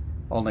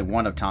 Only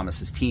one of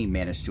Thomas's team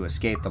managed to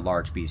escape the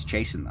large beast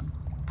chasing them,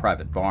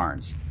 Private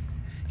Barnes.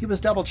 He was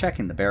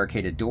double-checking the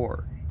barricaded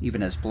door,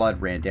 even as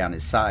blood ran down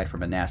his side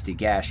from a nasty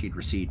gash he'd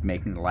received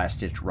making the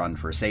last-ditch run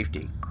for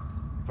safety.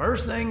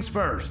 First things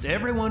first,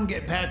 everyone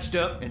get patched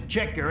up and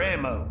check your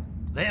ammo.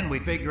 Then we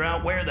figure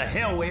out where the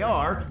hell we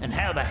are and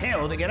how the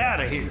hell to get out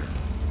of here.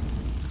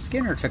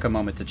 Skinner took a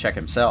moment to check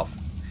himself.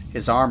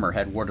 His armor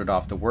had warded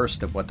off the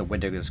worst of what the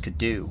Wendigos could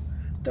do,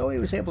 though he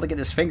was able to get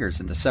his fingers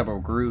into several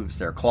grooves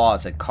their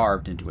claws had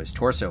carved into his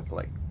torso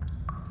plate.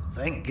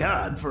 Thank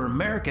God for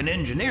American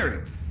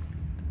engineering.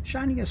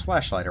 Shining his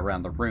flashlight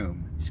around the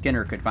room,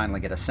 Skinner could finally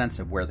get a sense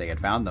of where they had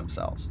found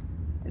themselves.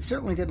 It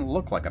certainly didn't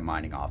look like a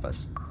mining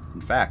office.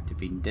 In fact, if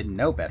he didn't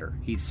know better,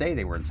 he'd say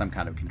they were in some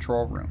kind of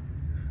control room.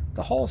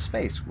 The whole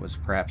space was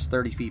perhaps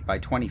 30 feet by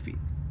 20 feet,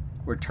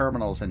 with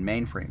terminals and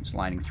mainframes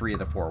lining 3 of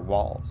the 4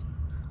 walls.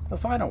 The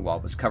final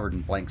wall was covered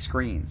in blank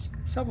screens,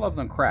 several of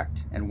them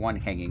cracked and one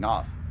hanging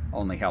off,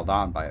 only held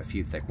on by a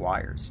few thick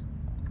wires.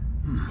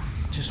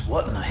 Just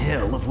what in the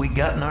hell have we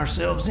gotten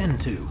ourselves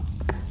into?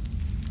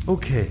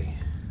 Okay,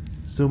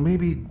 so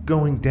maybe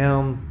going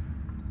down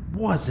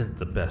wasn't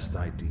the best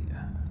idea.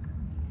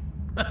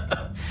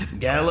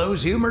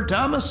 Gallows humor,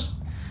 Thomas?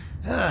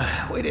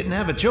 We didn't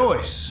have a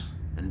choice.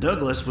 And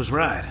Douglas was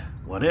right.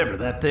 Whatever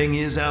that thing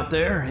is out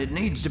there, it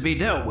needs to be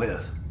dealt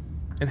with.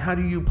 And how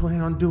do you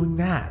plan on doing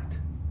that?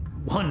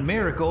 One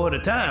miracle at a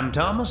time,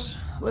 Thomas.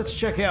 Let's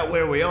check out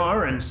where we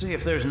are and see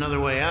if there's another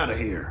way out of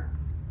here.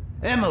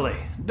 Emily,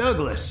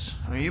 Douglas,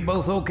 are you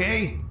both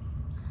okay?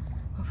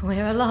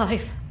 We're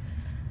alive.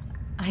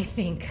 I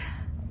think.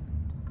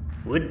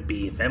 Wouldn't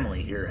be if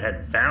Emily here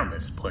hadn't found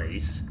this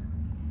place.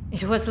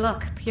 It was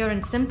luck, pure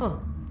and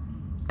simple.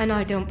 And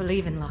I don't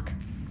believe in luck.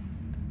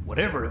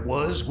 Whatever it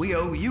was, we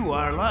owe you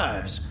our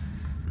lives.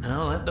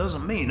 Now, that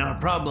doesn't mean our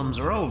problems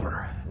are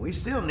over. We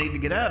still need to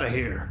get out of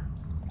here.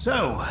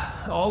 So,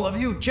 all of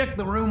you, check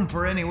the room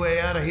for any way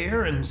out of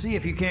here and see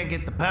if you can't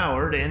get the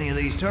power to any of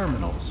these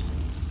terminals.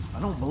 I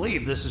don't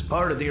believe this is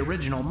part of the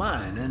original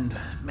mine, and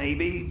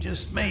maybe,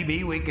 just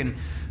maybe, we can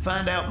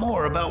find out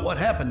more about what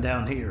happened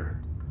down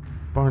here.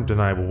 Barnes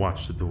and I will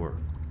watch the door.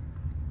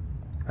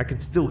 I can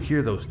still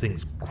hear those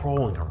things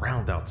crawling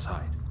around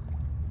outside,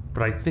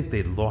 but I think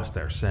they lost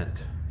their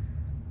scent.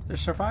 The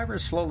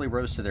survivors slowly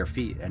rose to their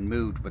feet and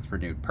moved with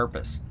renewed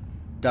purpose.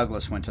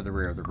 Douglas went to the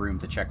rear of the room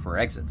to check for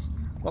exits,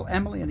 while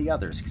Emily and the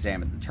others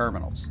examined the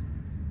terminals.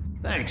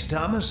 Thanks,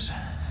 Thomas.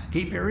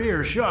 Keep your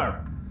ears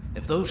sharp.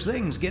 If those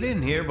things get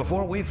in here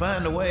before we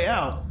find a way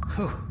out,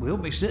 we'll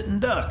be sitting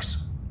ducks.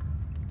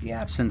 The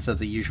absence of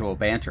the usual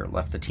banter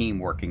left the team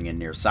working in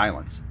near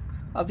silence.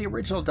 Of the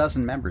original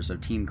dozen members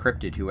of Team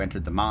Cryptid who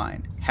entered the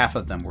mine, half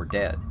of them were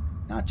dead.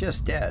 Not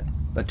just dead,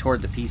 but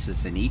torn to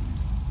pieces and eaten.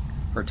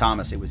 For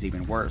Thomas, it was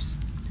even worse.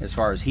 As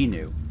far as he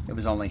knew, it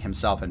was only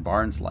himself and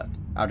Barnes left,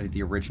 out of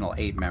the original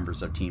 8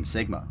 members of Team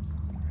Sigma.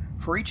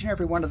 For each and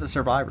every one of the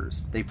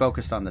survivors, they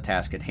focused on the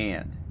task at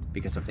hand,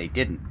 because if they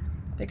didn't,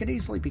 they could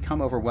easily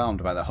become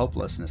overwhelmed by the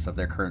hopelessness of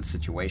their current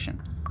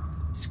situation.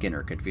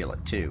 Skinner could feel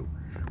it too,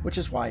 which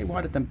is why he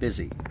wanted them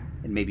busy,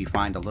 and maybe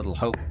find a little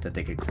hope that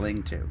they could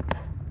cling to.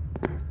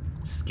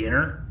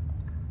 Skinner?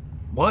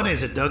 What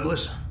is it,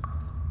 Douglas?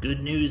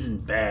 Good news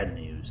and bad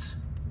news.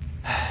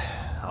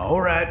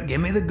 All right,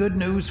 give me the good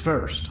news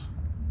first.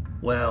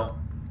 Well,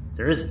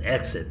 there is an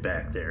exit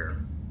back there.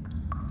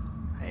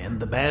 And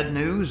the bad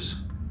news?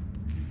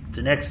 It's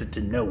an exit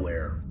to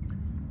nowhere.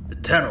 The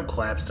tunnel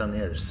collapsed on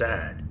the other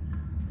side.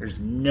 There's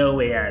no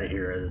way out of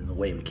here other than the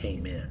way we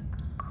came in.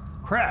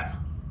 Crap.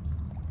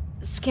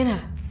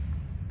 Skinner.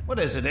 What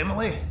is it,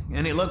 Emily?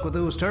 Any luck with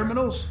those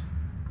terminals?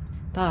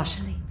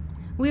 Partially.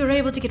 We were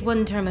able to get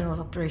one terminal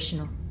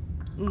operational,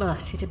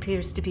 but it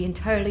appears to be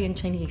entirely in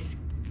Chinese.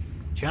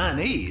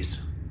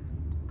 Chinese?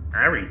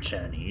 I read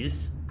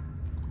Chinese.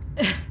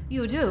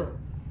 You do?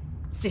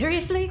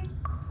 Seriously?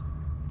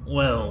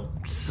 Well,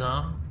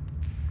 some.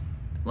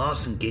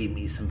 Lawson gave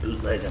me some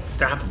bootleg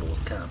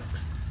Unstoppables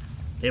comics.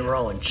 They were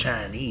all in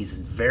Chinese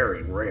and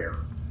very rare.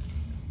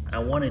 I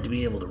wanted to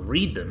be able to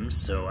read them,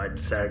 so I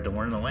decided to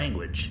learn the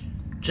language,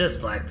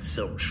 just like the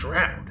Silver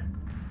Shroud.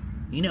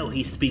 You know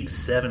he speaks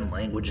 7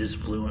 languages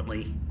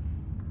fluently.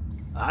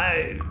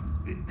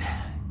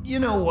 You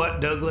know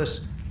what,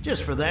 Douglas?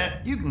 Just for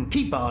that, you can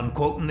keep on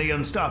quoting the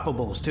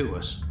Unstoppables to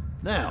us.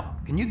 Now,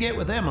 can you get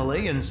with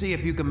Emily and see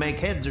if you can make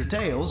heads or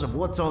tails of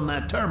what's on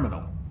that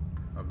terminal?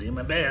 I'll do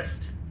my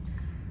best.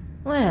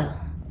 Well,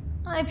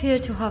 I appear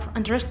to have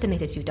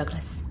underestimated you,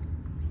 Douglas.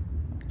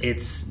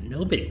 It's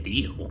no big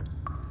deal.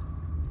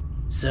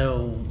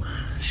 So,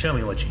 show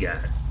me what you got.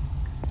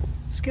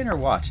 Skinner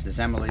watched as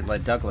Emily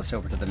led Douglas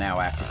over to the now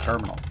active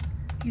terminal.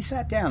 He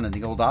sat down in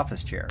the old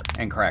office chair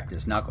and cracked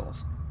his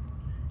knuckles.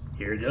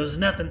 Here goes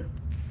nothing.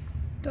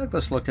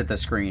 Douglas looked at the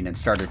screen and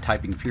started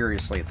typing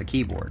furiously at the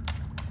keyboard.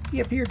 He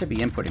appeared to be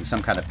inputting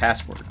some kind of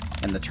password,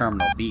 and the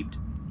terminal beeped.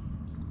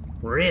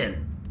 We're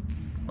in.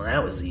 Well,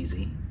 that was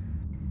easy.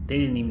 They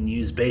didn't even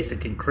use basic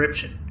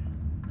encryption.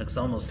 Looks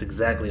almost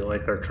exactly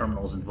like our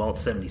terminals in Vault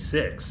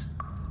 76.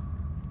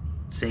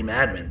 Same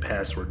admin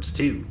passwords,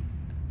 too.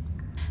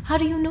 How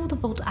do you know the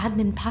Vault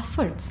admin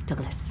passwords,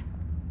 Douglas?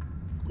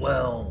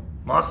 Well,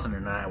 Lawson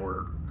and I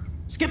were...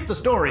 Skip the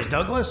stories,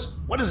 Douglas.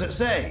 What does it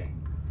say?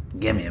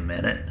 Give me a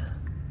minute.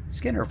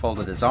 Skinner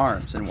folded his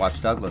arms and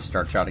watched Douglas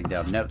start jotting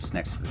down notes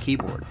next to the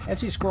keyboard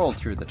as he scrolled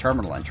through the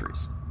terminal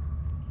entries.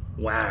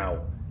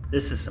 Wow,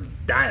 this is some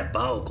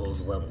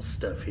Diabolicals level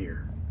stuff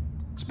here.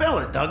 Spell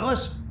it,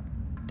 Douglas.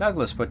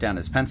 Douglas put down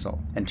his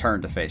pencil and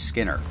turned to face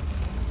Skinner.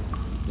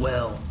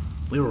 Well,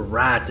 we were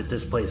right that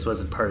this place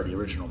wasn't part of the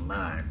original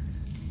mine.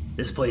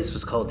 This place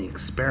was called the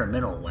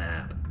Experimental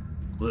Lab.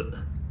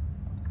 The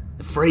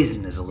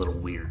phrasing is a little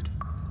weird.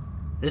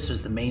 This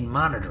was the main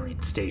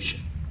monitoring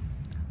station.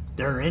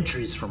 There are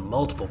entries from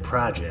multiple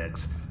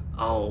projects,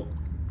 all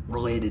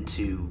related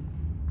to,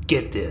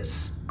 get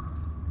this,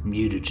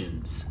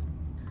 mutagens.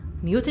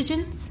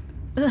 Mutagens?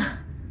 Ugh.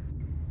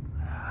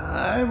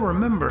 I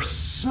remember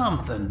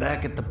something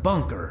back at the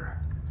bunker.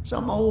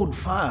 Some old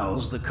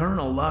files the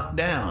Colonel locked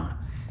down.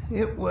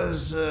 It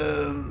was,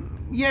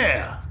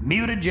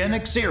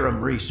 mutagenic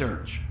serum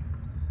research.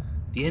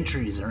 The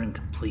entries are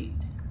incomplete,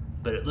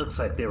 but it looks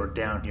like they were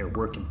down here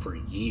working for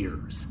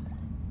years.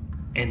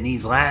 And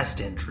these last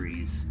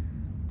entries,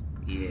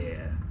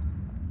 yeah,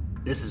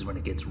 this is when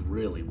it gets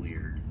really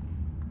weird.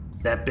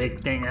 That big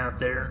thing out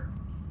there,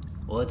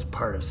 well, it's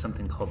part of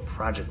something called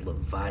Project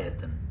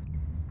Leviathan.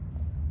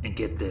 And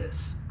get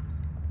this,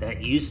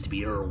 that used to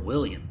be Earle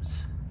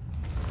Williams.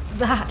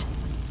 That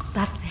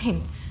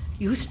thing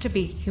used to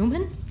be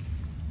human?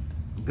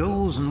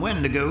 Ghouls and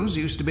wendigos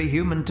used to be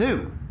human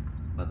too.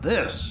 But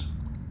this,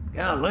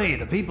 golly,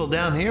 the people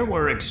down here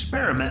were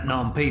experimenting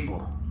on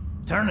people,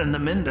 turning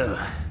them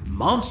into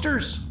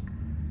monsters?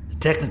 The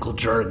technical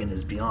jargon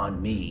is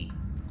beyond me,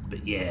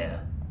 but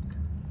yeah,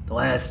 the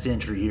last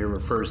entry here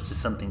refers to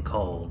something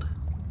called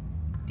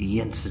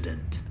the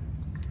incident.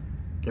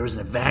 There was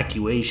an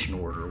evacuation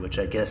order, which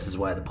I guess is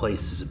why the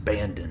place is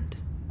abandoned.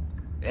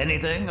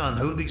 Anything on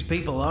who these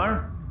people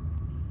are?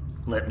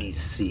 Let me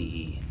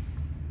see.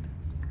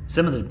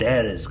 Some of the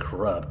data is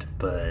corrupt,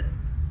 but...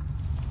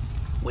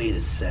 Wait a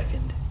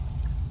second.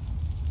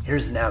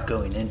 Here's an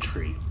outgoing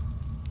entry.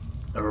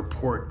 A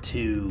report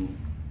to...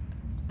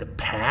 the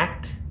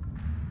Pact?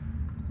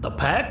 The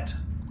Pact?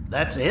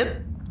 That's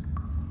it?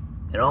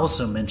 It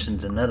also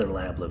mentions another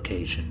lab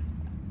location.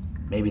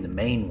 Maybe the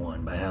main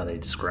one by how they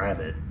describe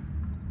it.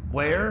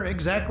 Where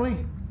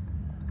exactly?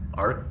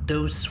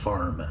 Arctos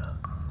Pharma.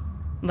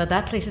 But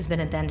that place has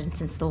been abandoned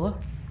since the war.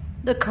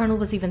 The Colonel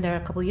was even there a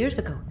couple years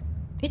ago.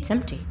 It's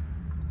empty.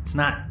 It's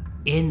not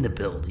in the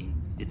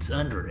building. It's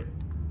under it.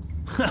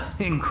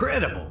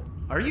 Incredible.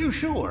 Are you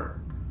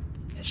sure?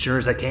 As sure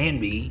as I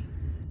can be.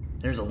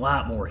 There's a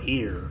lot more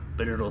here,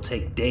 but it'll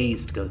take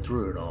days to go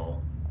through it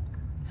all.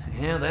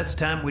 Yeah, that's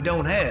time we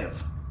don't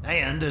have.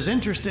 And as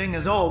interesting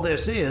as all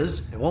this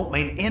is, it won't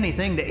mean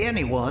anything to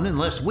anyone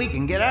unless we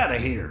can get out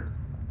of here.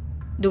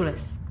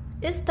 Douglas,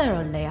 is there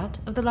a layout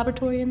of the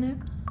laboratory in there?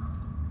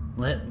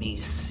 Let me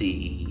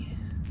see.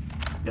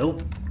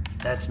 Nope,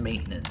 that's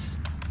maintenance.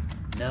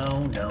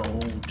 No,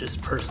 just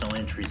personal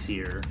entries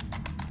here.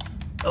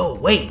 Oh,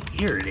 wait,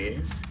 here it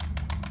is.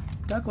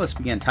 Douglas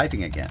began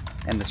typing again,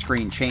 and the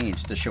screen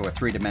changed to show a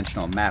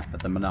three-dimensional map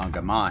of the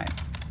Monongah mine.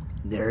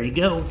 There you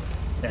go.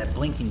 That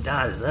blinking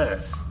dot is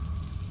us,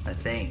 I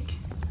think.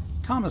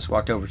 Thomas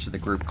walked over to the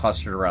group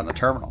clustered around the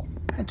terminal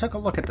and took a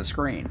look at the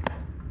screen.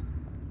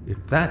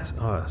 If that's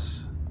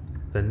us,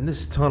 then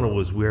this tunnel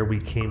was where we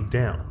came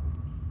down.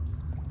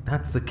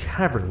 That's the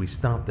cavern we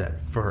stopped at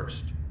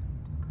first.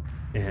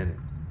 And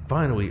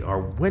finally, our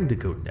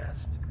Wendigo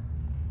nest.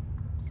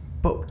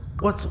 But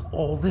what's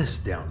all this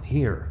down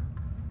here?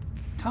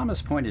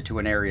 Thomas pointed to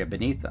an area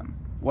beneath them,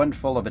 one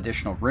full of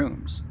additional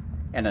rooms,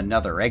 and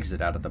another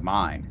exit out of the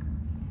mine.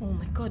 Oh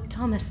my god,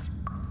 Thomas.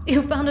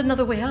 You found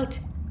another way out.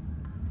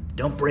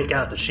 Don't break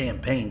out the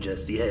champagne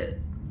just yet.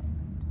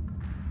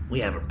 We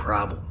have a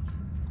problem.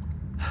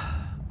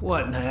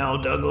 What now,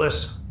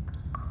 Douglas?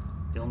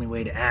 The only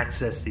way to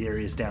access the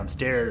areas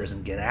downstairs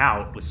and get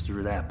out was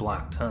through that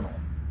blocked tunnel.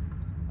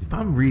 If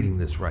I'm reading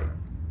this right,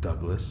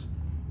 Douglas,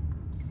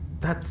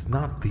 that's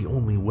not the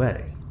only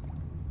way.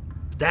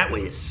 But that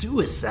way is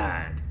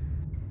suicide.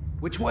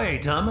 Which way,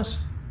 Thomas?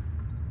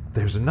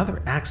 There's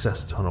another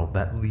access tunnel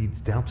that leads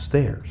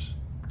downstairs.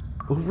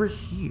 Over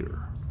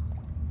here.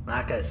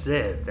 Like I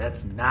said,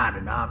 that's not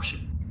an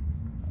option.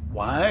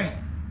 Why?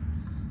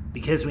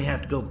 Because we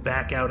have to go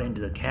back out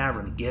into the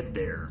cavern to get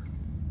there.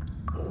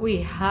 We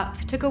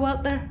have to go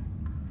out there?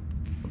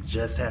 We'll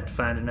just have to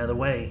find another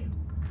way.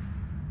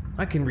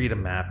 I can read a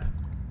map.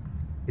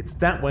 It's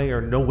that way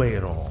or no way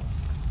at all.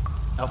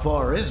 How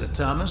far is it,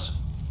 Thomas?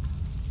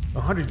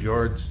 100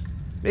 yards,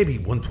 maybe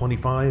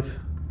 125.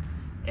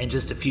 And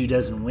just a few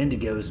dozen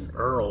Wendigos and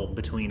Earle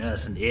between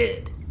us and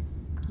it.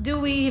 Do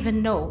we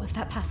even know if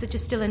that passage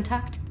is still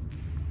intact?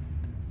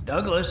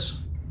 Douglas?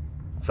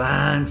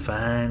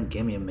 Fine,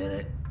 give me a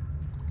minute.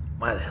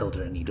 Why the hell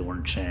do I need to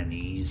learn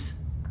Chinese?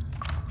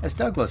 As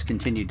Douglas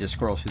continued to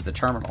scroll through the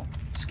terminal,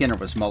 Skinner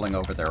was mulling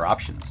over their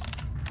options.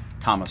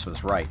 Thomas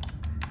was right.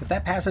 If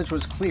that passage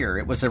was clear,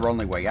 it was their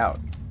only way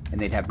out,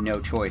 and they'd have no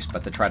choice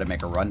but to try to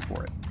make a run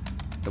for it.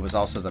 There was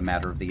also the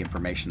matter of the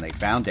information they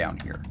found down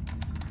here.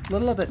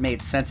 Little of it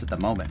made sense at the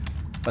moment,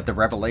 but the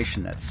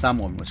revelation that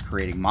someone was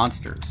creating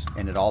monsters,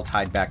 and it all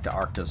tied back to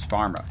Arctos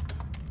Pharma.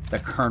 The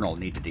Colonel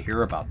needed to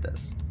hear about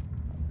this.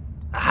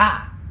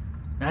 Aha!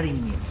 Not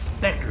even the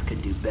inspector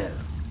could do better.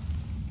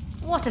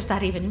 What does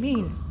that even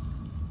mean?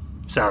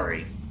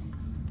 Sorry.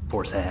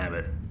 Force of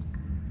habit.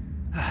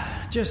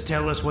 Just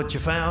tell us what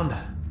you found.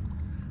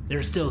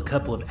 There's still a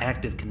couple of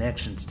active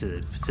connections to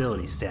the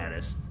facility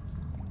status.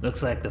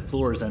 Looks like the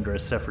floors under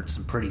us suffered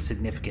some pretty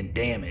significant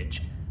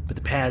damage, but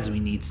the paths we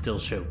need still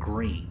show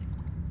green.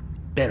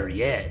 Better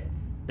yet,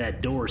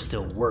 that door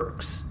still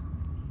works.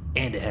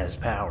 And it has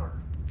power.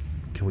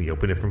 Can we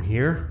open it from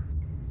here?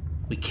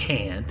 We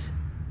can't,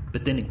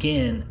 but then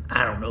again,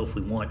 I don't know if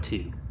we want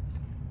to.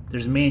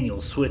 There's a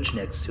manual switch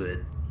next to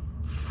it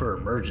for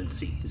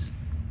emergencies.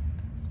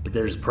 But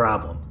there's a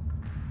problem.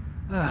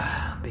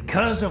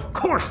 Because of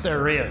course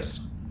there is.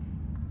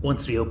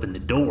 Once we open the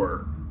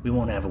door, we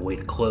won't have a way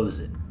to close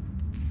it.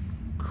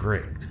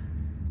 Great.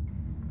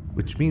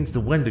 Which means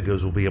the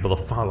Wendigos will be able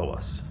to follow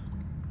us.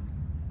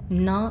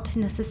 Not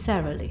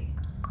necessarily.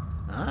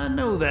 I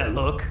know that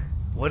look.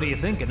 What are you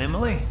thinking,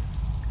 Emily?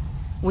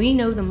 We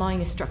know the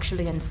mine is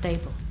structurally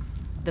unstable.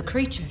 The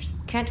creatures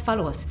can't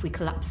follow us if we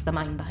collapse the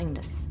mine behind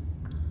us.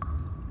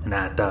 And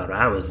I thought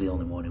I was the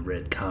only one who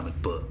read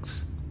comic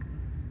books.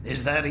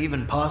 Is that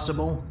even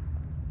possible?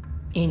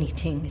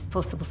 Anything is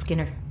possible,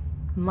 Skinner.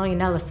 My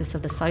analysis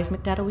of the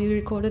seismic data we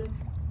recorded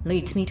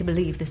leads me to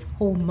believe this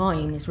whole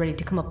mine is ready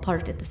to come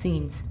apart at the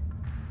seams.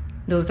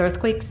 Those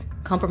earthquakes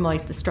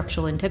compromise the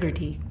structural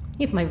integrity,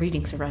 if my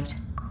readings are right.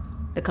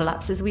 The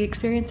collapses we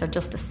experience are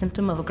just a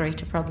symptom of a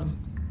greater problem.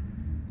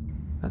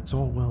 That's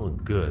all well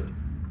and good.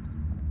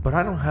 But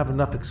I don't have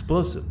enough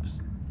explosives.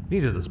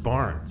 Neither does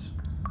Barnes.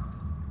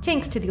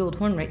 Thanks to the old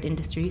Hornwright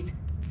Industries,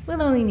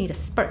 we'll only need a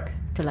spark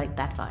to light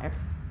that fire.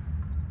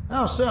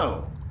 How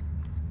so?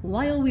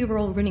 While we were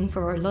all running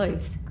for our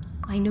lives,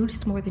 I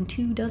noticed more than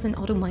 24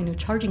 auto-miner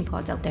charging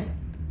pods out there.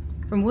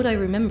 From what I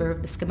remember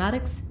of the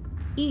schematics,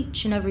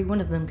 each and every one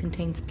of them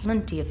contains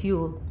plenty of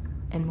fuel,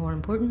 and more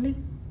importantly,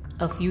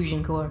 a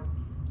fusion core.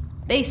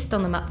 Based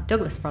on the map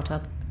Douglas brought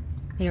up,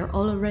 they are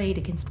all arrayed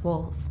against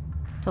walls.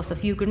 Toss a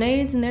few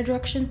grenades in their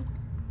direction,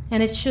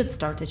 and it should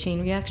start a chain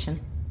reaction.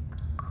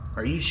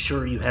 Are you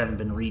sure you haven't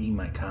been reading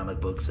my comic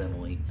books,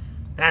 Emily?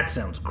 That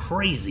sounds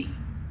crazy.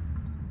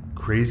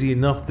 Crazy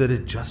enough that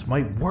it just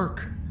might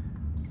work.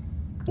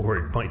 Or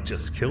it might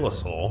just kill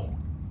us all.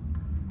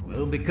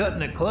 We'll be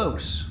cutting it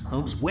close.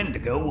 Those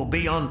Wendigo will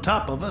be on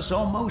top of us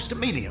almost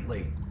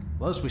immediately.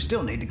 Plus, we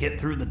still need to get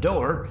through the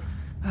door.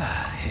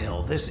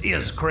 Hell, this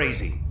is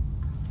crazy.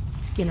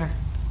 Skinner,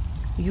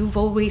 you've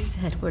always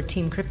said we're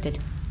Team Cryptid,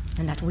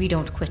 and that we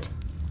don't quit.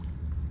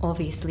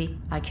 Obviously,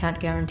 I can't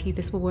guarantee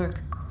this will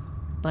work,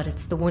 but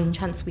it's the one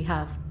chance we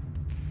have.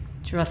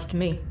 Trust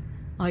me,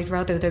 I'd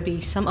rather there be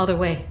some other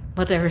way,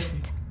 but there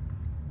isn't.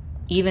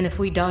 Even if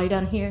we die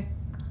down here,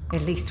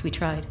 at least we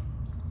tried.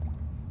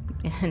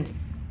 And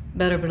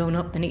better blown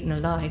up than eaten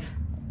alive.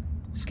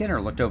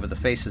 Skinner looked over the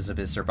faces of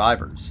his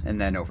survivors, and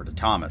then over to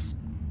Thomas.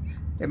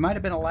 It might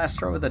have been a last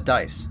throw of the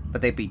dice,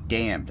 but they'd be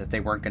damned if they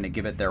weren't going to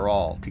give it their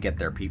all to get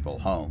their people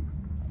home.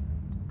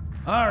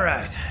 All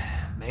right,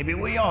 maybe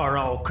we are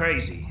all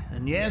crazy,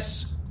 and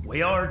yes,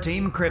 we are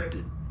Team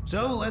Cryptid.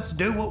 So let's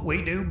do what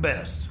we do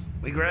best.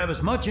 We grab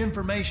as much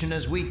information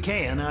as we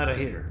can out of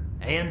here,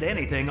 and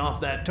anything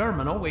off that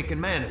terminal we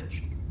can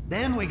manage.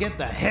 Then we get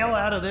the hell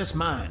out of this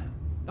mine.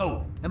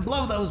 Oh, and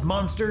blow those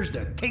monsters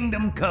to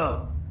Kingdom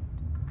Come.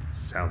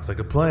 Sounds like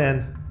a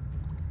plan.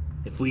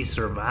 If we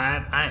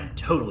survive, I am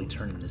totally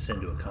turning this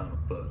into a comic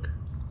book.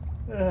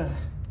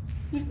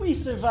 If we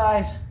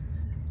survive,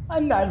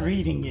 I'm not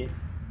reading it.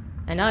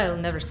 And I'll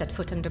never set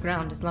foot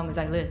underground as long as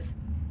I live.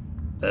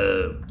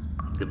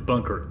 The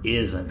bunker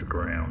is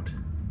underground.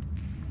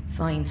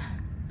 Fine.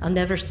 I'll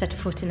never set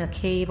foot in a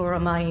cave or a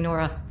mine or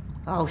a...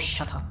 Oh,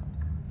 shut up.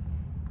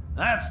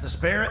 That's the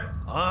spirit.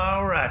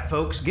 All right,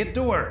 folks, get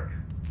to work.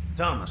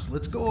 Thomas,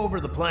 let's go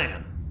over the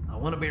plan. I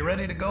want to be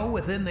ready to go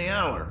within the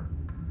hour.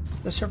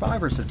 The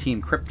survivors of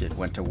Team Cryptid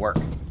went to work.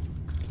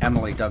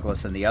 Emily,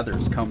 Douglas, and the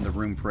others combed the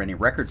room for any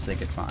records they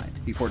could find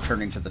before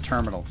turning to the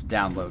terminal to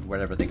download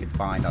whatever they could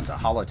find onto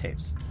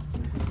holotapes.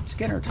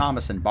 Skinner,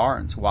 Thomas, and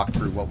Barnes walked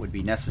through what would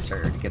be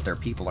necessary to get their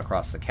people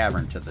across the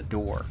cavern to the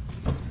door.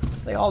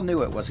 They all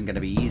knew it wasn't going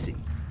to be easy,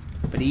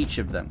 but each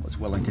of them was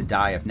willing to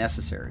die if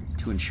necessary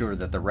to ensure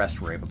that the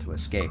rest were able to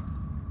escape.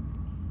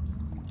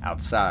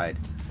 Outside,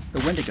 the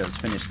Wendigos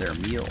finished their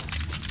meals,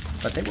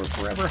 but they were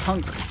forever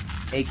hungry,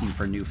 aching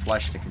for new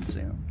flesh to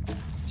consume.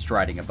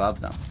 Striding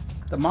above them,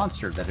 the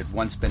monster that had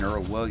once been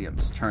Earle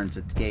Williams turns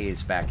its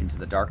gaze back into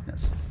the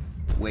darkness,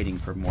 waiting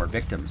for more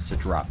victims to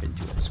drop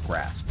into its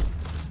grasp.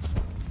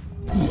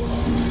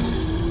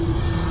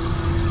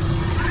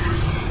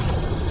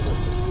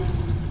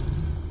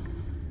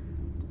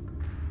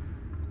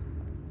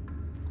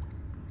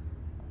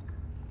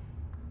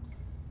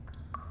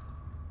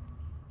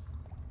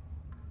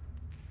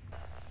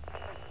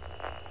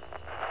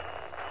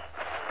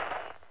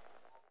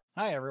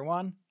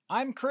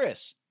 I'm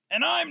Chris.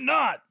 And I'm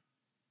not.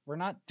 We're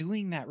not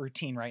doing that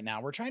routine right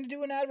now. We're trying to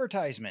do an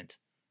advertisement.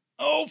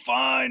 Oh,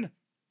 fine.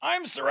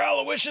 I'm Sir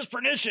Aloysius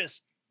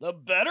Pernicious, the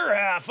better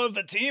half of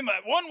the team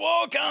at One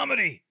Wall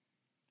Comedy.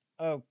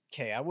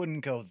 Okay, I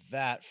wouldn't go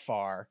that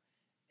far.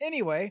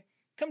 Anyway,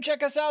 come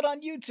check us out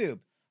on YouTube.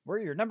 We're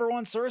your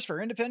 #1 source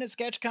for independent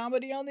sketch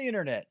comedy on the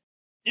internet.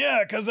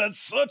 Yeah, 'cause that's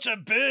such a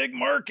big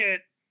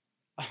market.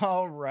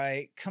 All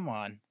right, come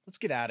on. Let's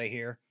get out of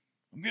here.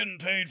 I'm getting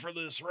paid for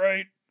this,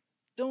 right?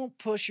 Don't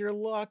push your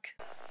luck.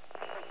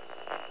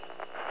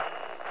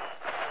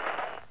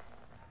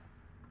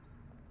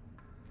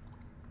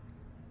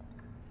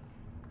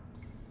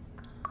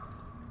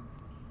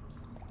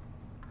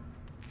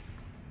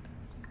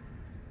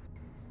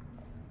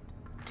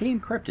 Team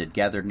Cryptid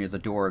gathered near the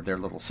door of their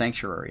little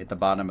sanctuary at the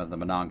bottom of the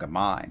Monongah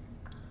mine.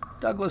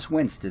 Douglas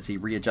winced as he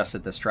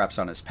readjusted the straps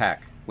on his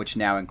pack, which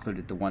now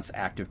included the once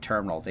active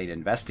terminal they'd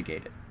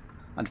investigated.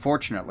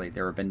 Unfortunately,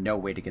 there had been no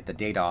way to get the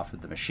data off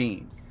of the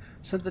machine,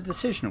 so the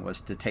decision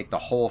was to take the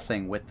whole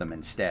thing with them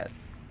instead.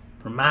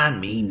 Remind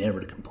me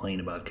never to complain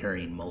about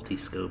carrying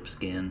multi-scopes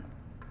again.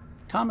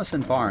 Thomas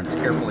and Barnes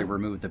carefully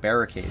removed the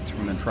barricades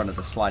from in front of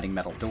the sliding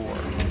metal door,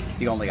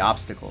 the only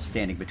obstacle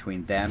standing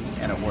between them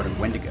and a horde of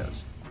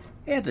Wendigos.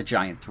 And a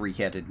giant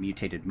three-headed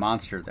mutated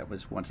monster that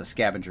was once a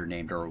scavenger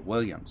named Earle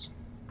Williams.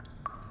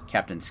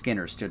 Captain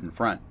Skinner stood in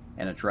front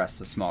and addressed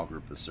the small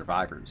group of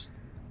survivors.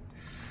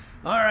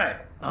 All right,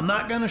 I'm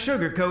not going to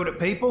sugarcoat it,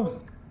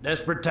 people.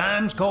 Desperate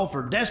times call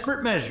for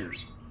desperate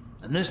measures.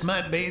 And this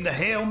might be the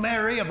Hail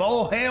Mary of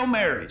all Hail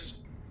Marys.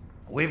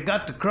 We've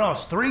got to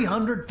cross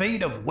 300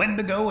 feet of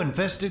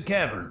Wendigo-infested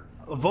cavern,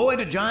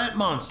 avoid a giant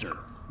monster,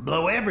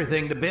 blow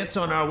everything to bits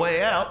on our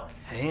way out,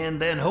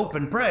 and then hope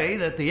and pray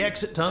that the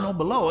exit tunnel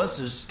below us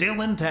is still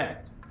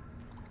intact.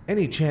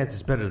 Any chance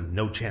is better than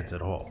no chance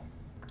at all.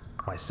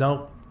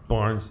 Myself,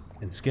 Barnes,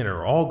 and Skinner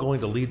are all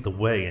going to lead the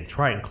way and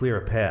try and clear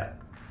a path.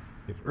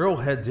 If Earle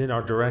heads in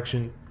our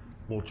direction,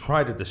 we'll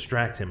try to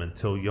distract him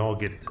until y'all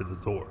get to the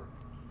door.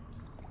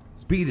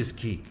 Speed is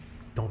key.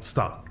 Don't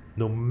stop,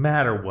 no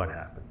matter what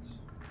happens.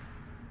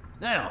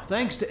 Now,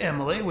 thanks to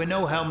Emily, we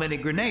know how many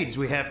grenades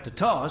we have to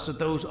toss at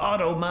those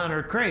auto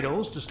miner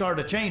cradles to start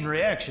a chain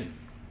reaction.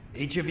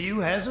 Each of you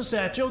has a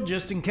satchel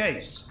just in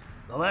case.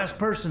 The last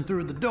person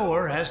through the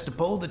door has to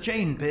pull the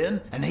chain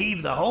pin and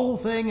heave the whole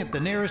thing at the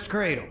nearest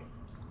cradle.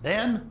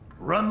 Then,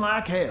 run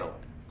like hell.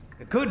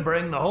 It could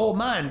bring the whole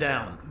mine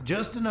down,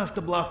 just enough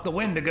to block the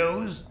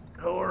Wendigos,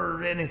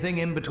 or anything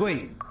in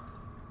between.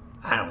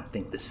 I don't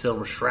think the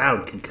Silver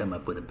Shroud can come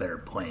up with a better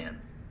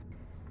plan.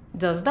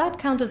 Does that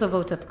count as a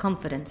vote of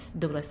confidence,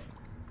 Douglas?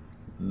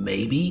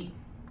 Maybe.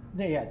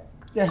 They are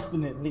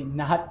definitely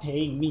not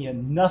paying me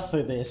enough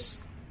for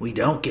this. We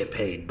don't get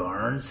paid,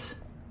 Barnes.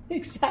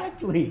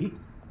 Exactly.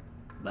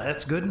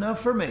 That's good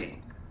enough for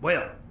me.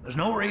 Well, there's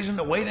no reason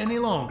to wait any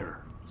longer.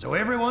 So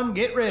everyone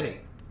get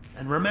ready.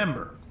 And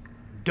remember,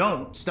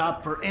 don't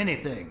stop for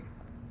anything.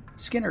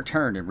 Skinner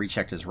turned and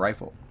rechecked his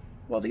rifle,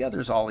 while the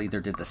others all either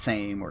did the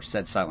same or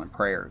said silent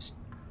prayers.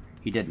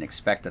 He didn't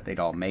expect that they'd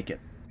all make it,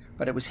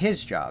 but it was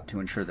his job to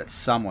ensure that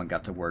someone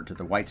got the word to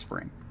the White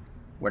Spring.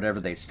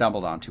 Whatever they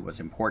stumbled onto was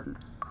important,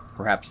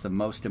 perhaps the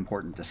most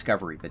important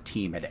discovery the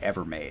team had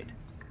ever made.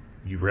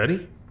 You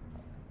ready?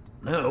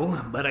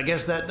 No, but I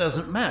guess that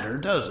doesn't matter,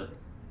 does it?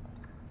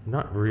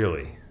 Not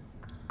really.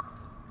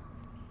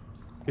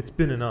 It's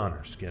been an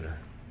honor, Skinner.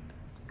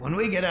 When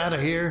we get out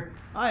of here,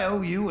 I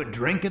owe you a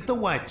drink at the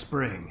White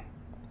Spring.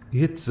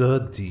 It's a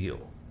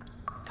deal.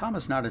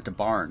 Thomas nodded to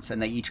Barnes,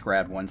 and they each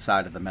grabbed one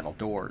side of the metal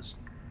doors.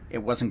 It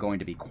wasn't going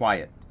to be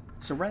quiet,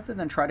 so rather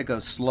than try to go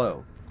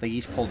slow, they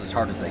each pulled as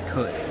hard as they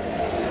could.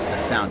 The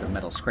sound of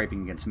metal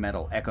scraping against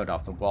metal echoed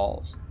off the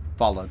walls,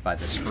 followed by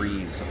the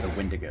screams of the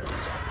Wendigos.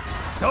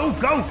 Go,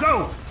 go,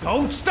 go!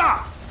 Don't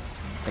stop!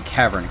 The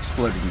cavern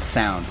exploded in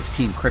sound as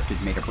Team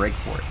Cryptid made a break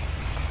for it,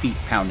 feet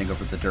pounding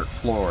over the dirt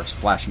floor,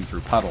 splashing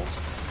through puddles.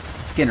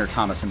 Skinner,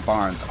 Thomas, and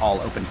Barnes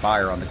all opened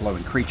fire on the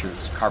glowing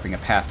creatures, carving a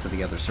path for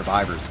the other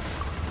survivors.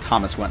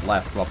 Thomas went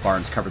left while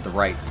Barnes covered the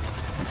right,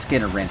 and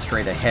Skinner ran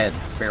straight ahead,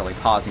 barely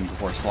pausing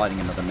before sliding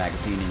another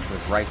magazine into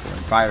his rifle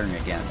and firing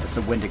again as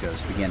the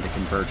Wendigos began to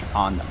converge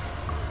upon them.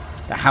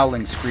 The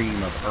howling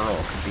scream of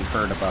Earle could be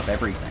heard above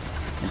everything,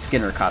 and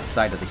Skinner caught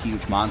sight of the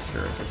huge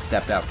monster as it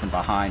stepped out from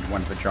behind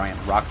one of the giant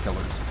rock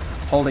pillars,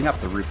 holding up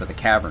the roof of the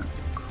cavern.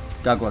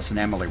 Douglas and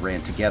Emily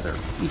ran together,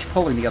 each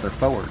pulling the other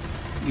forward,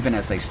 even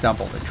as they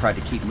stumbled and tried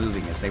to keep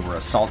moving as they were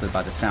assaulted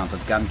by the sounds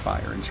of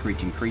gunfire and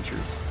screeching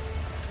creatures.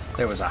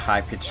 There was a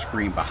high-pitched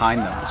scream behind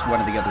them as one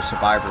of the other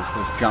survivors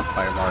was jumped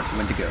by a large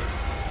Wendigo.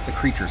 The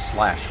creature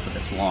slashed with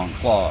its long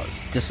claws,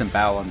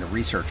 disemboweling the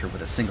researcher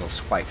with a single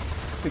swipe,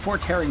 before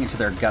tearing into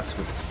their guts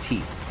with its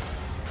teeth.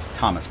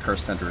 Thomas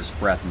cursed under his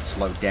breath and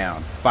slowed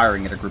down,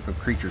 firing at a group of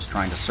creatures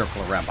trying to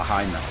circle around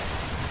behind them.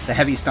 The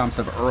heavy stomps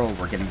of Earle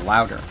were getting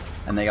louder,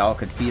 and they all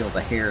could feel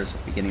the hairs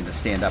beginning to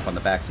stand up on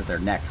the backs of their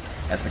neck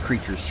as the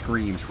creature's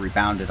screams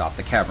rebounded off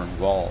the cavern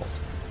walls.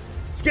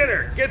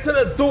 Skinner, get to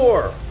the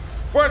door!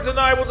 Barnes and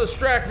I will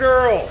distract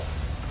Earle!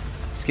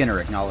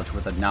 Skinner acknowledged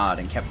with a nod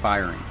and kept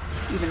firing,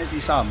 even as he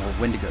saw more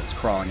Wendigos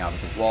crawling out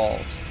of the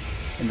walls.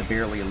 In the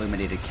barely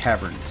illuminated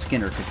cavern,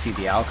 Skinner could see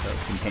the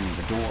alcove containing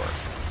the door,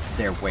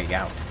 their way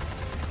out.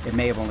 It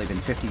may have only been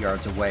 50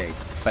 yards away,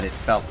 but it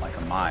felt like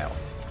a mile.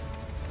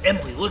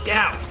 Emily, look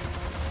out!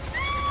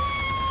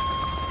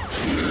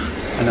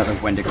 Another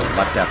Wendigo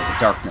leapt out of the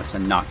darkness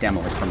and knocked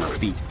Emily from her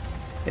feet.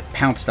 It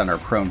pounced on her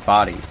prone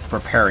body,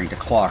 preparing to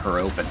claw her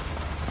open.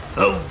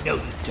 Oh, no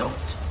you don't.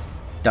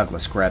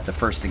 Douglas grabbed the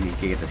first thing he could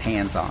get his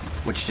hands on,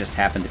 which just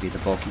happened to be the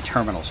bulky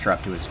terminal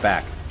strapped to his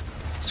back.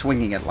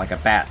 Swinging it like a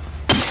bat,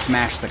 he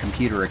smashed the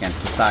computer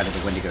against the side of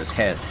the Wendigo's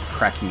head,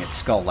 cracking its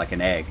skull like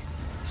an egg,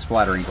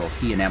 splattering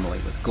both he and Emily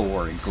with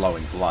gore and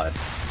glowing blood.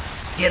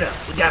 Get up,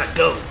 we gotta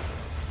go.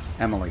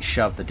 Emily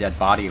shoved the dead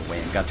body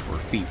away and got to her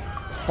feet,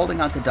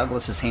 holding onto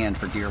Douglas's hand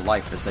for dear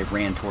life as they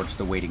ran towards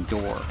the waiting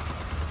door.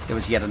 There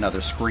was yet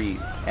another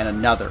scream, and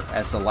another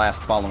as the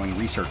last following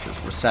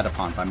researchers were set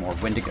upon by more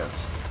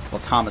Wendigos,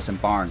 while Thomas and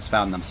Barnes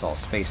found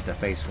themselves face to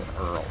face with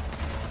Earle.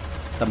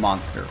 The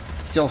monster,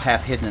 still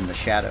half hidden in the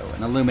shadow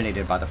and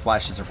illuminated by the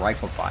flashes of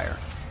rifle fire,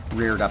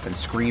 reared up and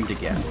screamed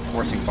again,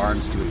 forcing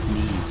Barnes to his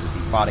knees as he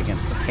fought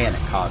against the panic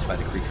caused by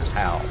the creature's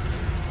howl.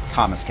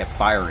 Thomas kept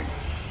firing,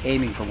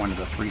 aiming for one of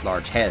the three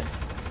large heads,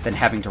 then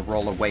having to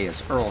roll away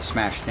as Earle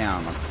smashed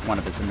down on one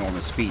of his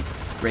enormous feet,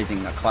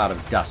 raising a cloud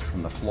of dust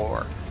from the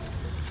floor.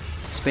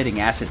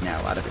 Spitting acid now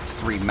out of its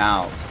three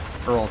mouths,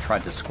 Earle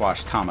tried to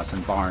squash Thomas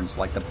and Barnes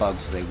like the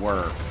bugs they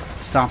were,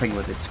 stomping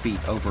with its feet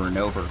over and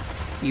over,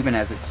 even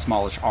as its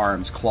smallish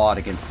arms clawed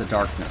against the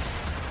darkness.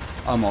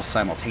 Almost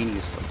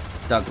simultaneously,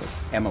 Douglas,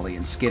 Emily,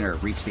 and Skinner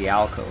reached the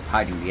alcove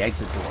hiding the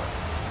exit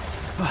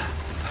door.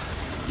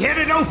 Get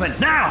it open,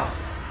 now!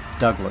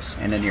 Douglas,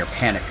 in a near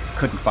panic,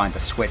 couldn't find the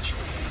switch.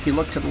 He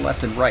looked to the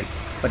left and right,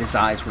 but his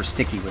eyes were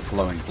sticky with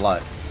glowing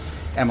blood.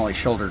 Emily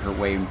shouldered her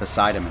way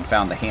beside him and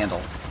found the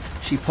handle.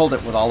 She pulled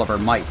it with all of her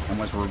might and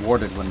was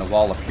rewarded when the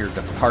wall appeared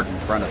to part in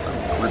front of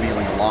them,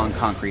 revealing a long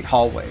concrete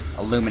hallway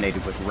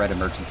illuminated with red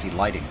emergency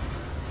lighting.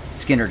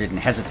 Skinner didn't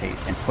hesitate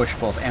and pushed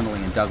both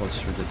Emily and Douglas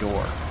through the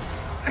door.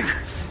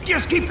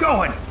 Just keep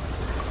going!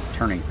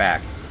 Turning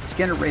back,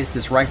 Skinner raised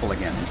his rifle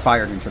again and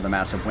fired into the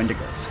mass of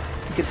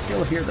Wendigos. He could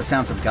still hear the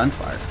sounds of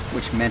gunfire,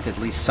 which meant at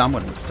least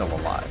someone was still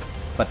alive,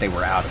 but they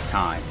were out of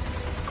time.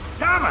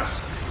 Thomas,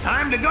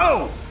 time to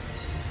go!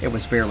 It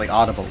was barely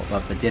audible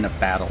above the din of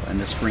battle and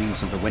the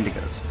screams of the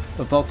Wendigos,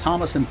 but both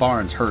Thomas and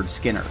Barnes heard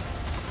Skinner.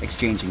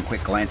 Exchanging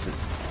quick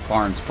glances,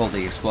 Barnes pulled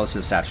the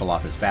explosive satchel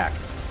off his back.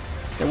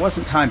 There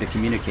wasn't time to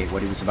communicate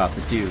what he was about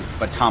to do,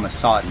 but Thomas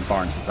saw it in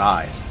Barnes'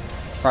 eyes.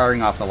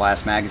 Firing off the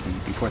last magazine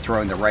before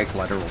throwing the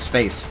rifle at Earle's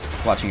face,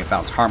 watching it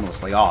bounce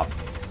harmlessly off,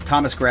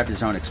 Thomas grabbed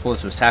his own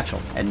explosive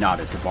satchel and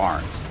nodded to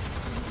Barnes.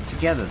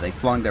 Together, they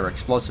flung their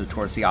explosive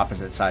towards the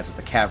opposite sides of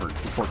the cavern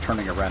before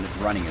turning around and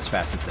running as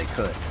fast as they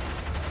could.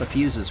 The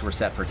fuses were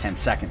set for 10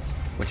 seconds,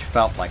 which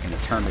felt like an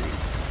eternity.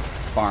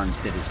 Barnes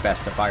did his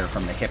best to fire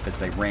from the hip as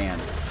they ran,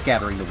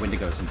 scattering the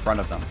Wendigos in front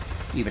of them,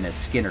 even as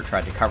Skinner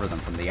tried to cover them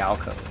from the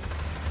alcove.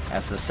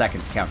 As the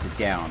seconds counted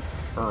down,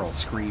 Earle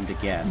screamed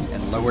again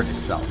and lowered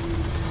itself,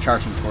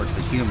 charging towards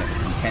the human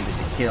it intended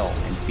to kill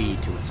and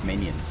feed to its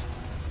minions.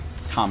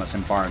 Thomas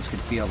and Barnes could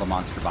feel the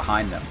monster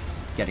behind them,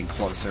 getting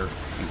closer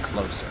and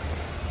closer.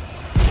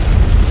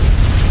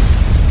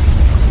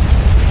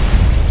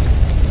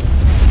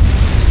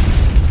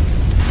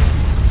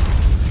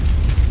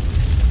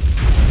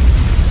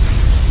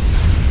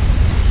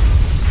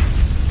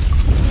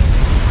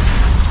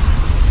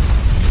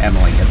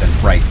 Emily had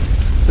been right.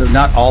 Though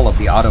not all of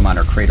the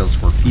autominer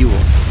cradles were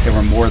fueled, there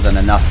were more than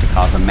enough to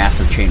cause a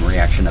massive chain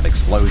reaction of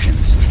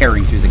explosions,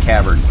 tearing through the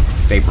cavern,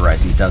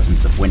 vaporizing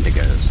dozens of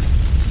Wendigos.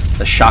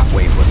 The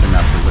shockwave was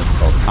enough to lift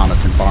both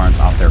Thomas and Barnes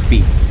off their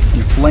feet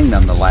and fling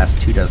them the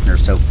last 24 or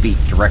so feet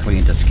directly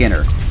into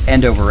Skinner,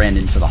 end over end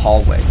into the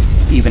hallway,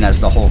 even as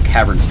the whole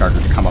cavern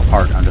started to come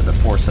apart under the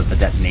force of the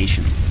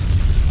detonation.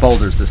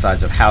 Boulders the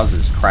size of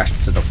houses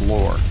crashed to the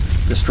floor,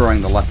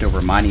 destroying the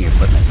leftover mining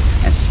equipment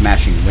and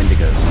smashing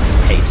Wendigos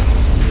into paste.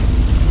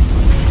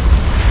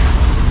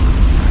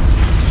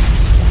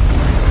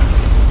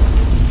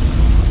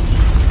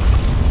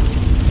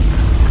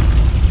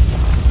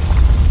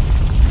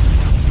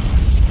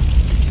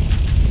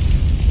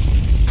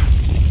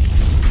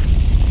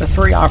 The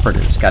three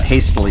operatives got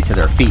hastily to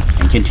their feet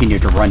and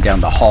continued to run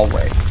down the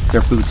hallway,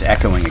 their boots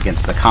echoing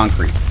against the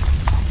concrete.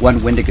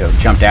 One Wendigo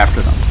jumped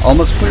after them,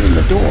 almost clearing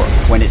the door,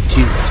 when it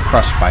too was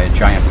crushed by a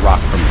giant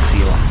rock from the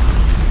ceiling.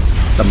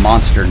 The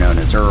monster known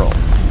as Earle,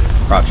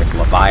 Project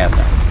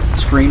Leviathan,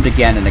 screamed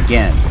again and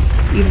again,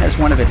 even as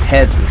one of its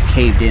heads was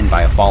caved in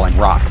by a falling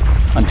rock,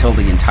 until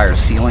the entire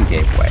ceiling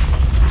gave way,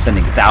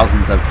 sending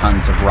thousands of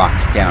tons of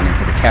rocks down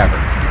into the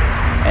cavern,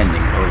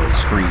 ending Earle's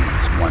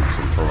screams once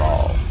and for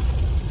all.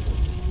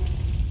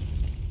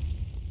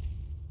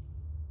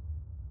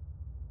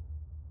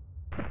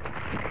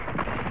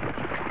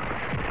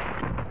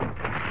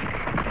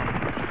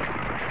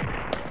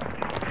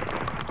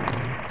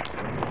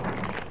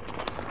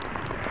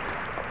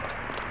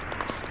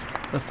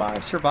 The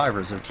 5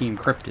 survivors of Team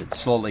Cryptid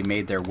slowly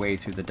made their way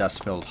through the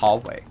dust-filled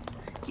hallway,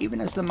 even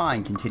as the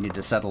mine continued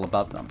to settle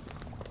above them.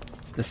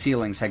 The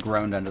ceilings had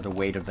groaned under the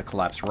weight of the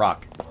collapsed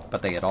rock,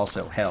 but they had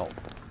also held.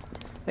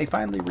 They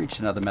finally reached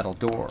another metal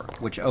door,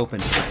 which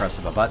opened at the press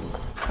of a button,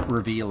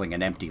 revealing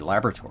an empty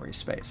laboratory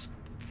space.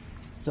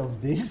 So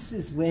this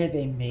is where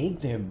they make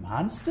their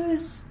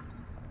monsters?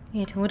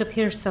 It would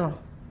appear so.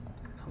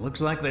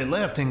 Looks like they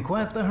left in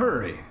quite the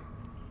hurry.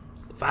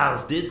 The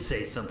files did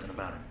say something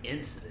about an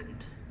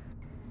incident.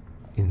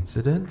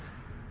 Incident?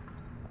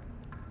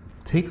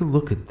 Take a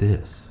look at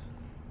this.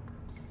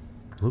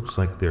 Looks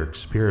like their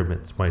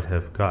experiments might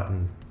have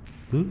gotten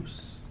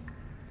loose.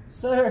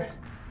 Sir,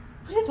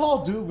 with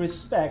all due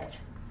respect,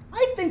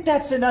 I think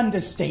that's an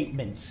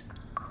understatement.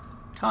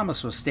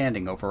 Thomas was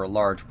standing over a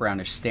large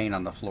brownish stain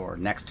on the floor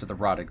next to the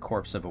rotted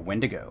corpse of a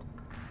Wendigo.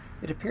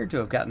 It appeared to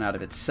have gotten out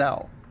of its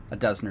cell, a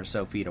dozen or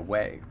so feet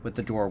away, with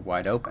the door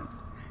wide open,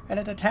 and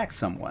it attacked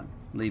someone,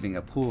 leaving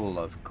a pool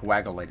of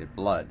coagulated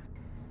blood.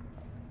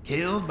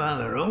 Killed by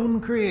their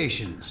own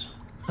creations.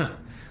 A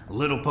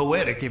little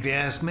poetic, if you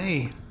ask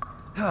me.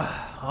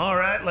 All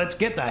right, let's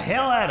get the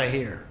hell out of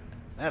here.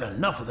 Had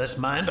enough of this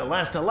mine to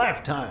last a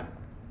lifetime.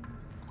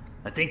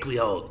 I think we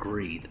all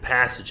agree the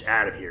passage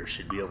out of here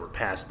should be over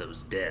past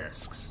those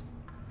desks.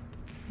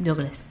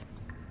 Douglas,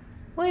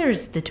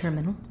 where's the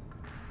terminal?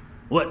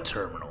 What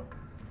terminal?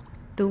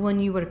 The one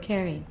you were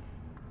carrying.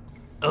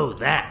 Oh,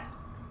 that.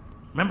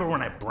 Remember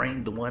when I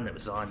brained the one that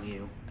was on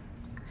you?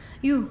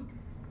 You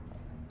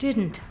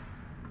didn't.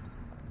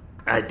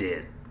 I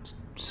did.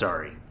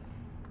 Sorry.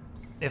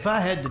 If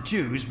I had to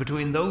choose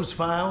between those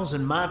files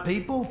and my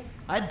people,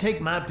 I'd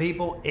take my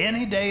people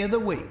any day of the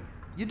week.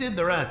 You did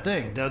the right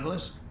thing,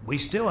 Douglas. We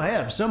still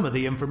have some of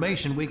the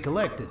information we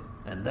collected,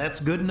 and that's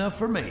good enough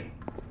for me.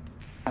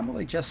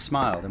 Emily just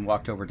smiled and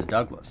walked over to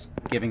Douglas,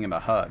 giving him a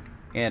hug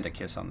and a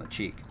kiss on the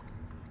cheek.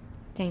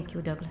 Thank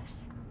you,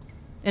 Douglas.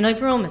 And I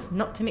promise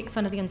not to make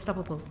fun of the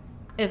Unstoppables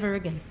ever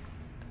again.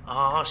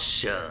 Aw,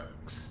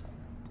 shucks.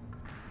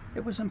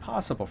 It was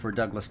impossible for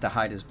Douglas to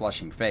hide his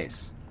blushing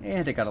face,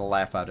 and it got a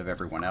laugh out of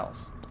everyone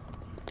else.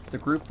 The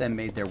group then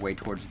made their way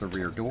towards the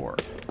rear door,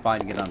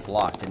 finding it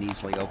unblocked and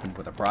easily opened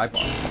with a pry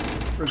bar,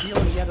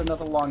 revealing yet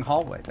another long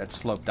hallway that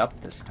sloped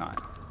up this time.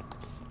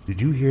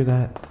 Did you hear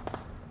that?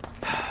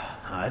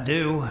 I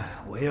do.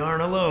 We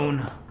aren't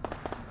alone.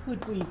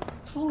 Could we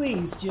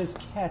please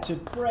just catch a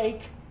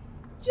break?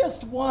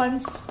 Just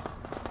once?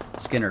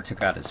 Skinner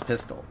took out his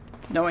pistol,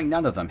 knowing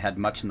none of them had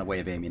much in the way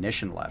of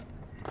ammunition left,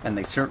 and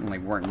they certainly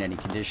weren't in any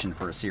condition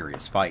for a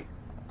serious fight.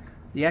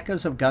 The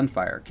echoes of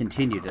gunfire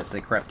continued as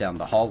they crept down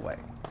the hallway,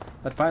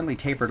 but finally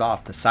tapered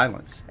off to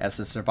silence as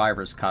the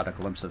survivors caught a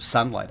glimpse of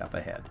sunlight up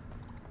ahead.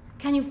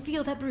 Can you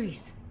feel that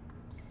breeze?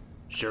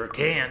 Sure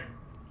can.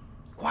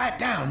 Quiet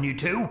down, you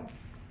two.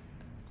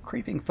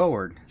 Creeping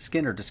forward,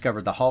 Skinner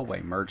discovered the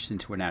hallway merged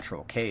into a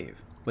natural cave,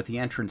 with the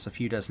entrance a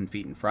few dozen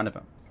feet in front of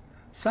him.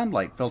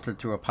 Sunlight filtered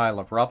through a pile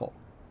of rubble,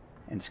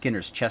 and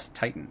Skinner's chest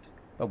tightened,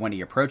 but when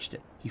he approached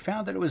it, he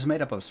found that it was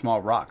made up of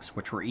small rocks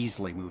which were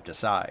easily moved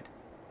aside.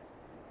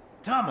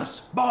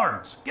 Thomas,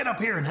 Barnes, get up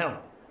here and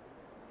help.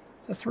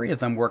 The 3 of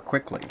them worked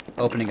quickly,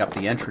 opening up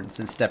the entrance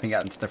and stepping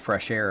out into the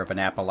fresh air of an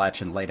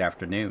Appalachian late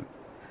afternoon.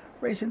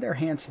 Raising their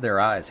hands to their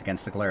eyes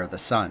against the glare of the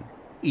sun,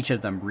 each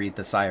of them breathed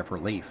a sigh of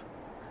relief.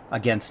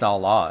 Against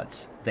all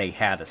odds, they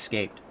had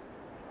escaped.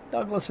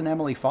 Douglas and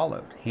Emily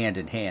followed, hand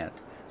in hand,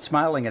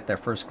 smiling at their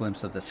first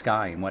glimpse of the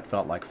sky in what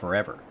felt like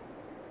forever.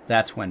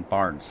 That's when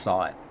Barnes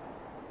saw it.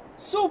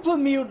 Super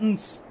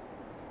mutants!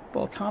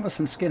 Both Thomas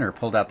and Skinner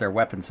pulled out their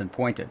weapons and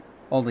pointed,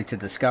 only to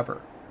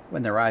discover,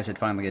 when their eyes had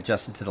finally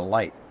adjusted to the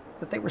light,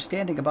 that they were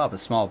standing above a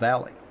small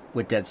valley,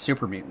 with dead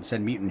super mutants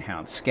and mutant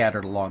hounds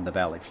scattered along the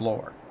valley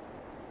floor.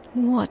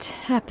 What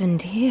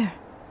happened here?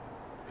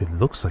 It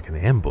looks like an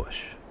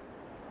ambush.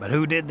 But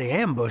who did the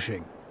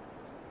ambushing?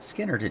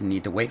 Skinner didn't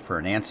need to wait for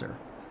an answer.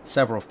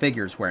 Several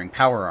figures wearing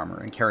power armor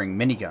and carrying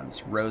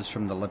miniguns rose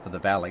from the lip of the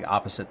valley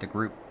opposite the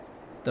group.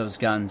 Those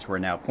guns were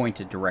now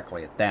pointed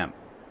directly at them.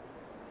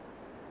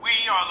 We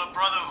are the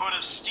Brotherhood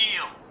of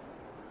Steel.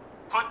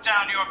 Put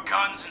down your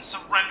guns and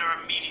surrender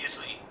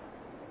immediately.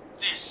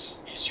 This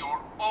is your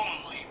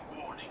only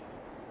warning.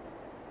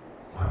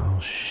 Well,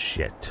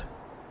 shit.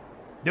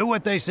 Do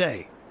what they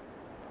say.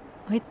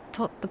 I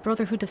thought the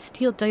Brotherhood of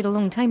Steel died a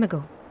long time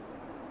ago.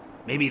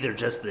 Maybe they're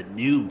just the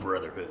new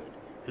Brotherhood.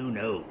 Who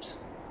knows?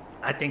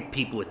 I think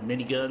people with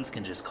miniguns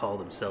can just call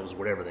themselves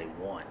whatever they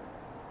want.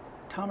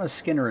 Thomas,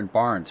 Skinner, and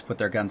Barnes put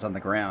their guns on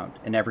the ground,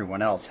 and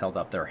everyone else held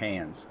up their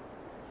hands.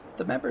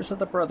 The members of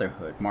the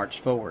Brotherhood marched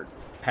forward,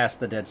 past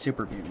the dead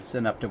super mutants,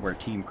 and up to where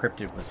Team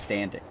Cryptid was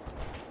standing.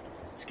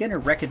 Skinner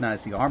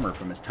recognized the armor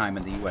from his time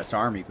in the U.S.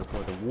 Army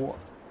before the war.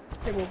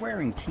 They were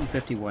wearing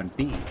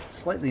T-51B,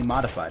 slightly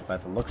modified by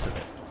the looks of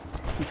it.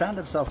 He found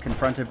himself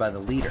confronted by the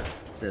leader,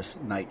 this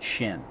Knight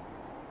Shin.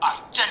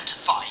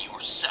 Identify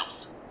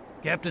yourself.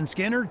 Captain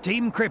Skinner,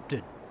 Team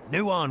Cryptid.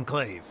 New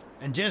Enclave.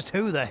 And just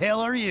who the hell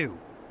are you?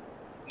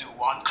 New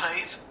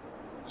Enclave?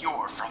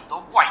 You're from the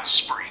White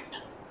Spring.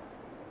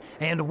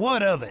 And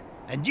what of it?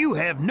 and you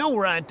have no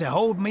right to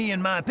hold me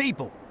and my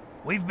people.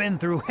 We've been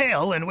through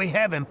hell, and we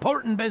have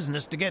important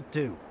business to get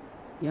to.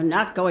 You're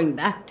not going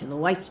back to the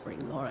White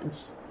Spring,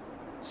 Lawrence.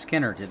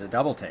 Skinner did a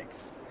double take.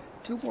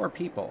 2 more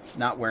people,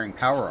 not wearing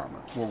power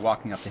armor, were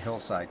walking up the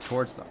hillside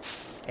towards them,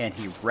 and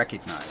he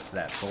recognized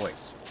that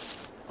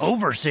voice.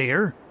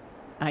 Overseer?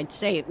 I'd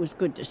say it was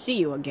good to see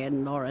you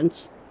again,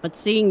 Lawrence, but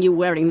seeing you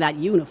wearing that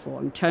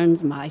uniform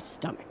turns my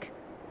stomach.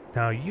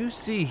 Now you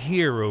see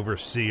here,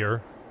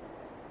 Overseer.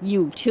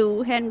 You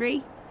too,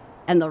 Henry?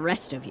 And the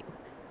rest of you.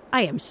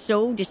 I am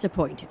so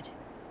disappointed.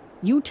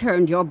 You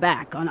turned your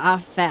back on our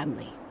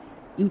family.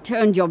 You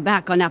turned your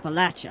back on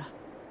Appalachia,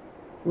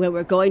 where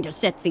we're going to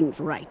set things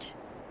right.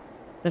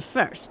 But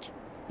first,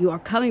 you are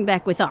coming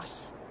back with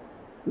us.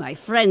 My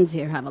friends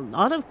here have a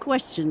lot of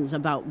questions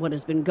about what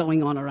has been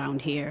going on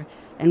around here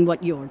and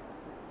what your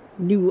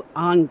new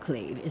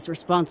enclave is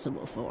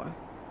responsible for.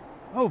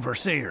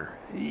 Overseer,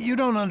 you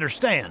don't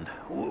understand.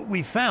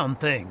 We found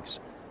things.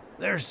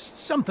 There's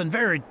something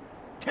very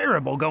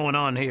terrible going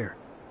on here.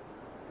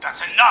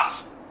 That's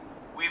enough!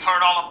 We've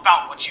heard all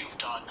about what you've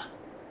done.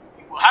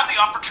 You will have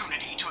the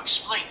opportunity to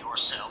explain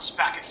yourselves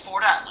back at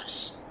Fort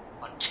Atlas.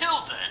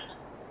 Until then,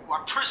 you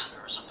are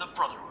prisoners of the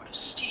Brotherhood of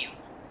Steel.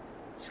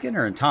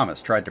 Skinner and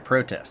Thomas tried to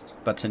protest,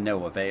 but to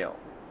no avail.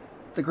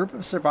 The group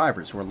of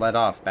survivors were led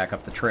off back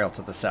up the trail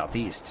to the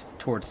southeast,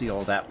 towards the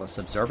old Atlas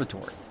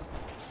Observatory.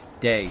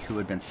 Day, who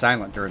had been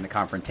silent during the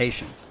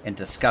confrontation and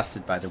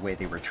disgusted by the way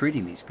they were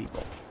treating these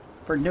people,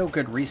 for no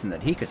good reason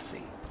that he could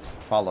see,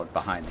 followed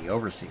behind the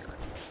Overseer.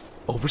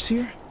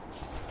 Overseer?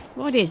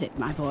 What is it,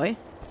 my boy?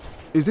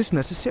 Is this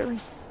necessary?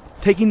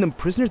 Taking them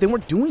prisoners? They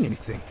weren't doing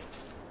anything.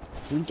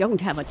 We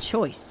don't have a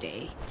choice,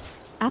 Day.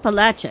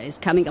 Appalachia is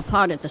coming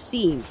apart at the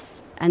seams,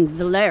 and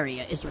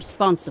Valeria is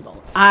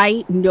responsible.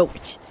 I know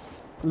it.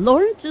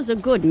 Lawrence is a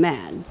good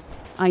man.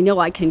 I know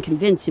I can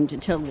convince him to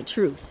tell the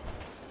truth.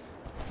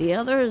 The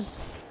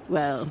others,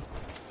 well,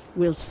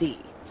 we'll see.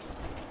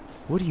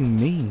 What do you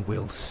mean,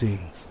 we'll see?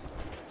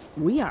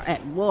 We are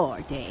at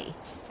war, Day,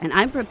 and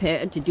I'm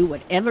prepared to do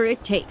whatever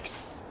it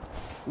takes.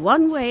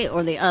 One way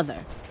or the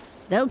other,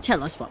 they'll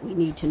tell us what we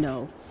need to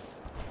know.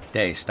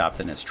 Day stopped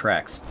in his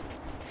tracks.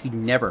 He'd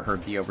never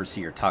heard the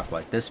Overseer talk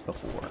like this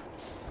before.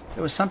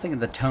 There was something in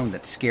the tone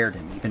that scared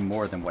him even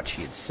more than what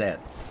she had said.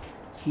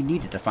 He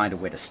needed to find a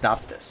way to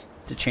stop this,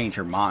 to change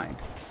her mind,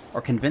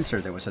 or convince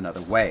her there was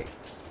another way.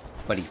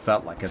 But he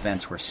felt like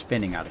events were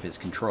spinning out of his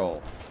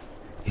control.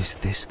 Is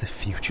this the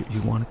future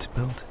you wanted to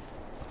build?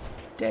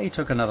 Day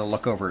took another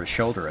look over his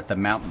shoulder at the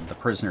mountain the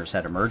prisoners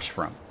had emerged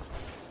from.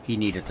 He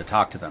needed to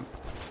talk to them,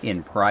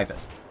 in private,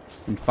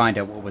 and find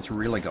out what was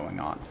really going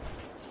on,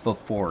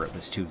 before it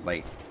was too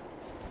late.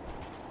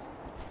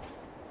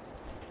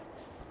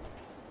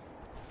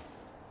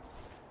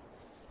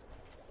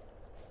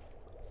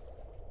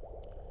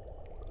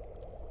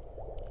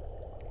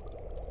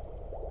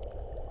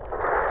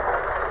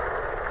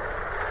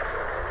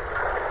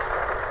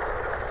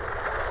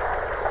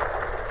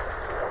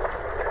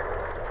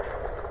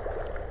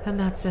 And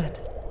that's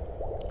it.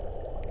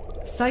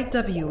 Site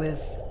W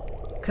is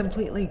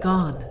completely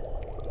gone.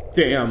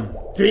 Damn!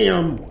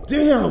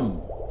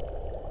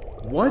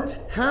 What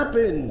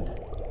happened?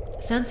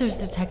 Sensors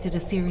detected a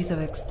series of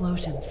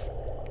explosions,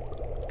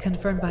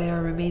 confirmed by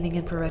our remaining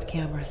infrared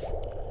cameras.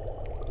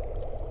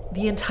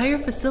 The entire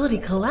facility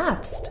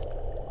collapsed.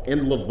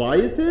 And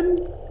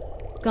Leviathan?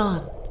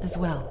 Gone as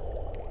well.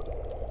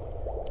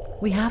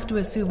 We have to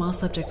assume all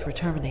subjects were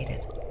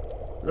terminated.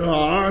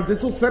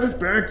 This'll set us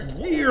back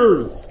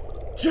years!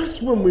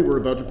 Just when we were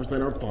about to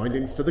present our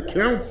findings to the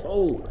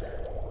Council!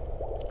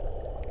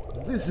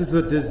 This is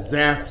a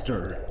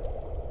disaster.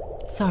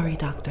 Sorry,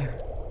 Doctor.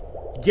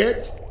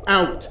 Get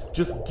out!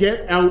 Just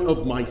get out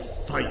of my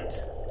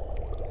sight!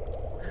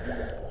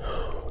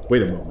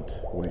 Wait a moment,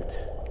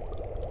 wait.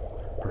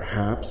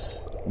 Perhaps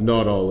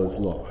not all is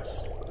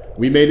lost.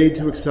 We may need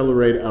to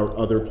accelerate our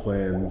other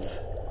plans.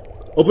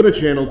 Open a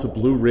channel to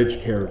Blue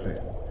Ridge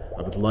Caravan.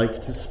 I would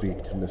like to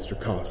speak to Mr.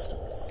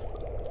 Costas.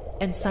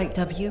 And Site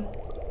W?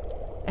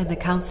 And the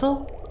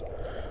Council?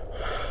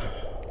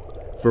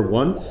 For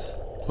once,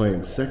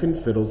 playing second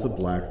fiddle to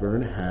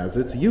Blackburn has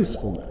its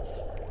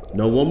usefulness.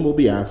 No one will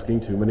be asking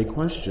too many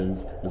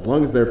questions as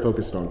long as they're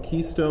focused on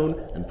Keystone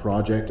and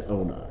Project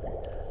Onai.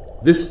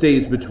 This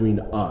stays between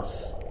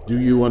us. Do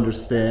you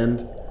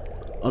understand?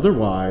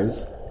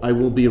 Otherwise, I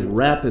will be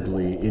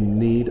rapidly in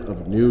need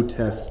of new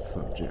test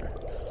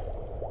subjects.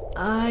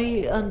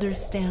 I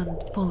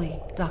understand fully,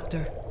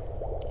 Doctor.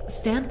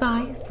 Stand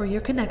by for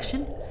your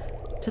connection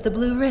to the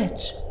Blue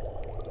Ridge.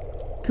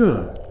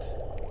 Good.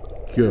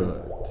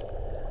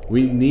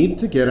 We need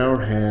to get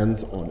our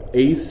hands on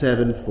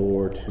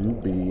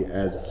A742B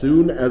as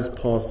soon as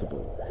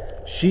possible.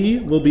 She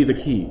will be the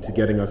key to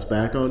getting us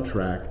back on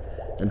track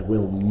and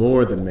will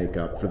more than make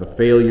up for the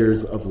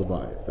failures of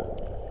Leviathan.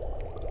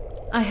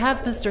 I have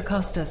Mr.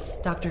 Costas,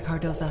 Dr.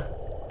 Cardoza.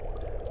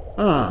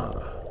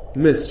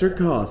 Mr.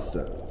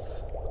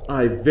 Costas.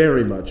 I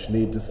very much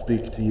need to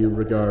speak to you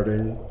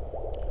regarding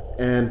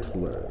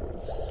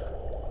antlers.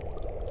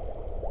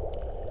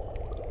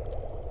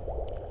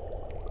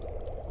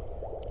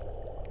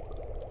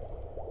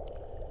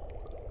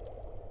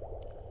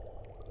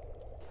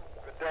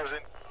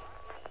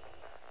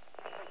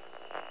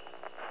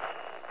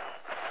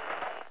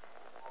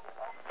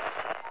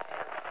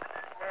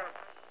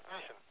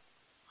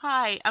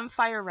 Hi, I'm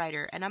Fire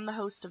Rider, and I'm the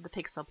host of The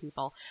Pixel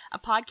People, a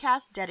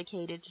podcast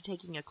dedicated to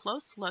taking a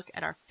close look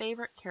at our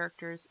favorite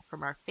characters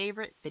from our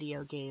favorite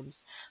video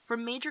games.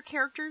 From major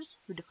characters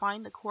who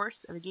define the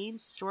course of a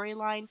game's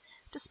storyline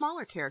to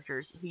smaller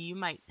characters who you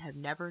might have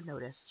never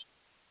noticed.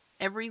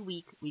 Every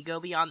week, we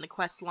go beyond the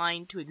quest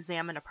line to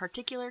examine a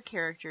particular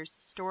character's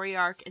story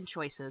arc and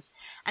choices,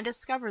 and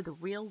discover the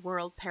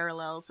real-world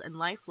parallels and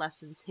life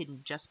lessons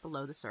hidden just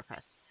below the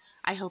surface.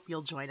 I hope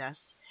you'll join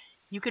us.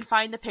 You can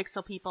find the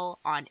Pixel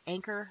People on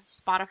Anchor,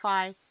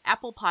 Spotify,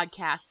 Apple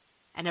Podcasts,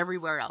 and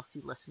everywhere else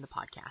you listen to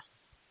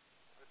podcasts.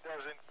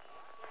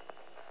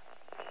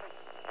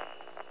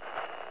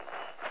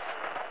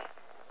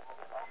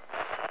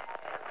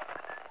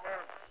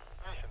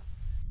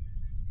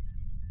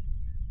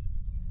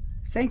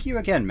 Thank you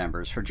again,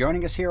 members, for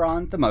joining us here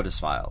on The Modus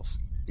Files.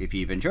 If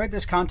you've enjoyed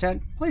this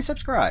content, please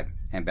subscribe,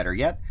 and better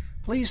yet,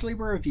 please leave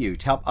a review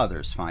to help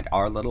others find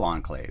our little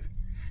enclave.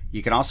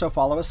 You can also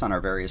follow us on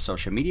our various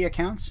social media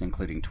accounts,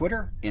 including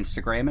Twitter,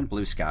 Instagram, and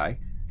Blue Sky,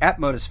 at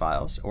Modus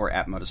Files or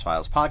at Modus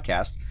Files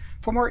Podcast,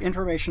 for more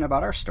information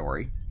about our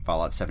story,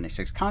 Fallout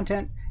 76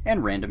 content,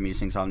 and random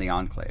musings on the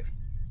Enclave.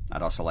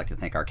 I'd also like to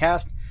thank our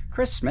cast,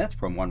 Chris Smith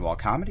from One Wall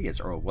Comedy as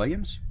Earle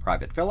Williams,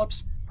 Private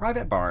Phillips,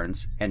 Private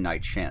Barnes, and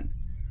Knight Shin.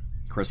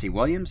 Chrissy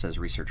Williams as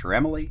Researcher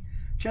Emily,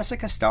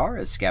 Jessica Starr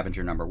as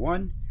Scavenger Number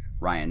 1,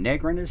 Ryan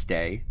Negrin as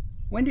Day,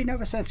 Wendy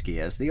Novoselsky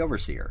as the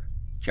Overseer,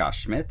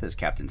 Josh Smith as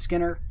Captain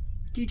Skinner,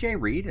 DJ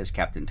Reed as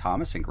Captain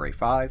Thomas in Grey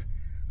 5,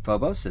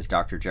 Phobos as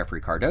Dr.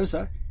 Jeffrey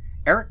Cardoza,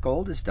 Eric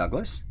Gold as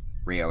Douglas,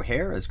 Ray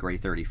O'Hare as Grey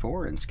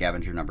 34 and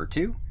Scavenger Number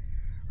 2,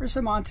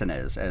 Rissa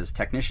Montanez as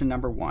Technician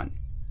Number 1,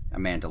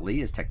 Amanda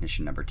Lee as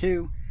Technician Number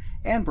 2,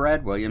 and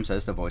Brad Williams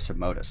as the voice of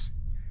Modus.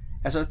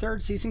 As our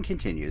third season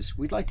continues,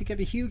 we'd like to give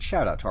a huge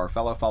shout out to our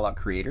fellow Fallout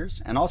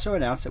creators and also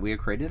announce that we have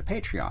created a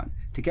Patreon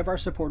to give our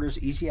supporters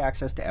easy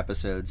access to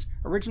episodes,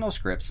 original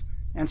scripts,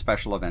 and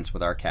special events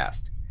with our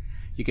cast.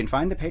 You can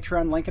find the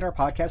Patreon link in our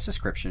podcast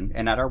description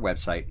and at our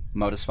website,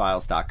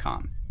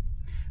 modusfiles.com.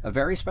 A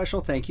very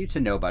special thank you to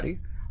Nobody,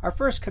 our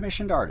first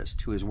commissioned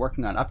artist who is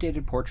working on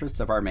updated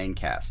portraits of our main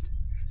cast.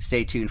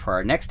 Stay tuned for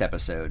our next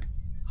episode,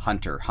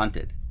 Hunter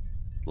Hunted.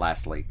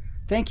 Lastly,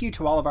 thank you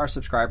to all of our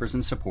subscribers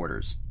and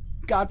supporters.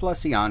 God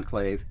bless the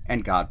Enclave,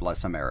 and God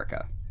bless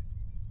America.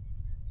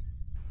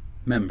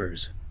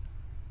 Members,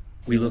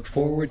 we look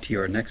forward to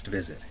your next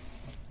visit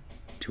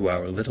to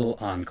our little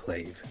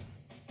enclave.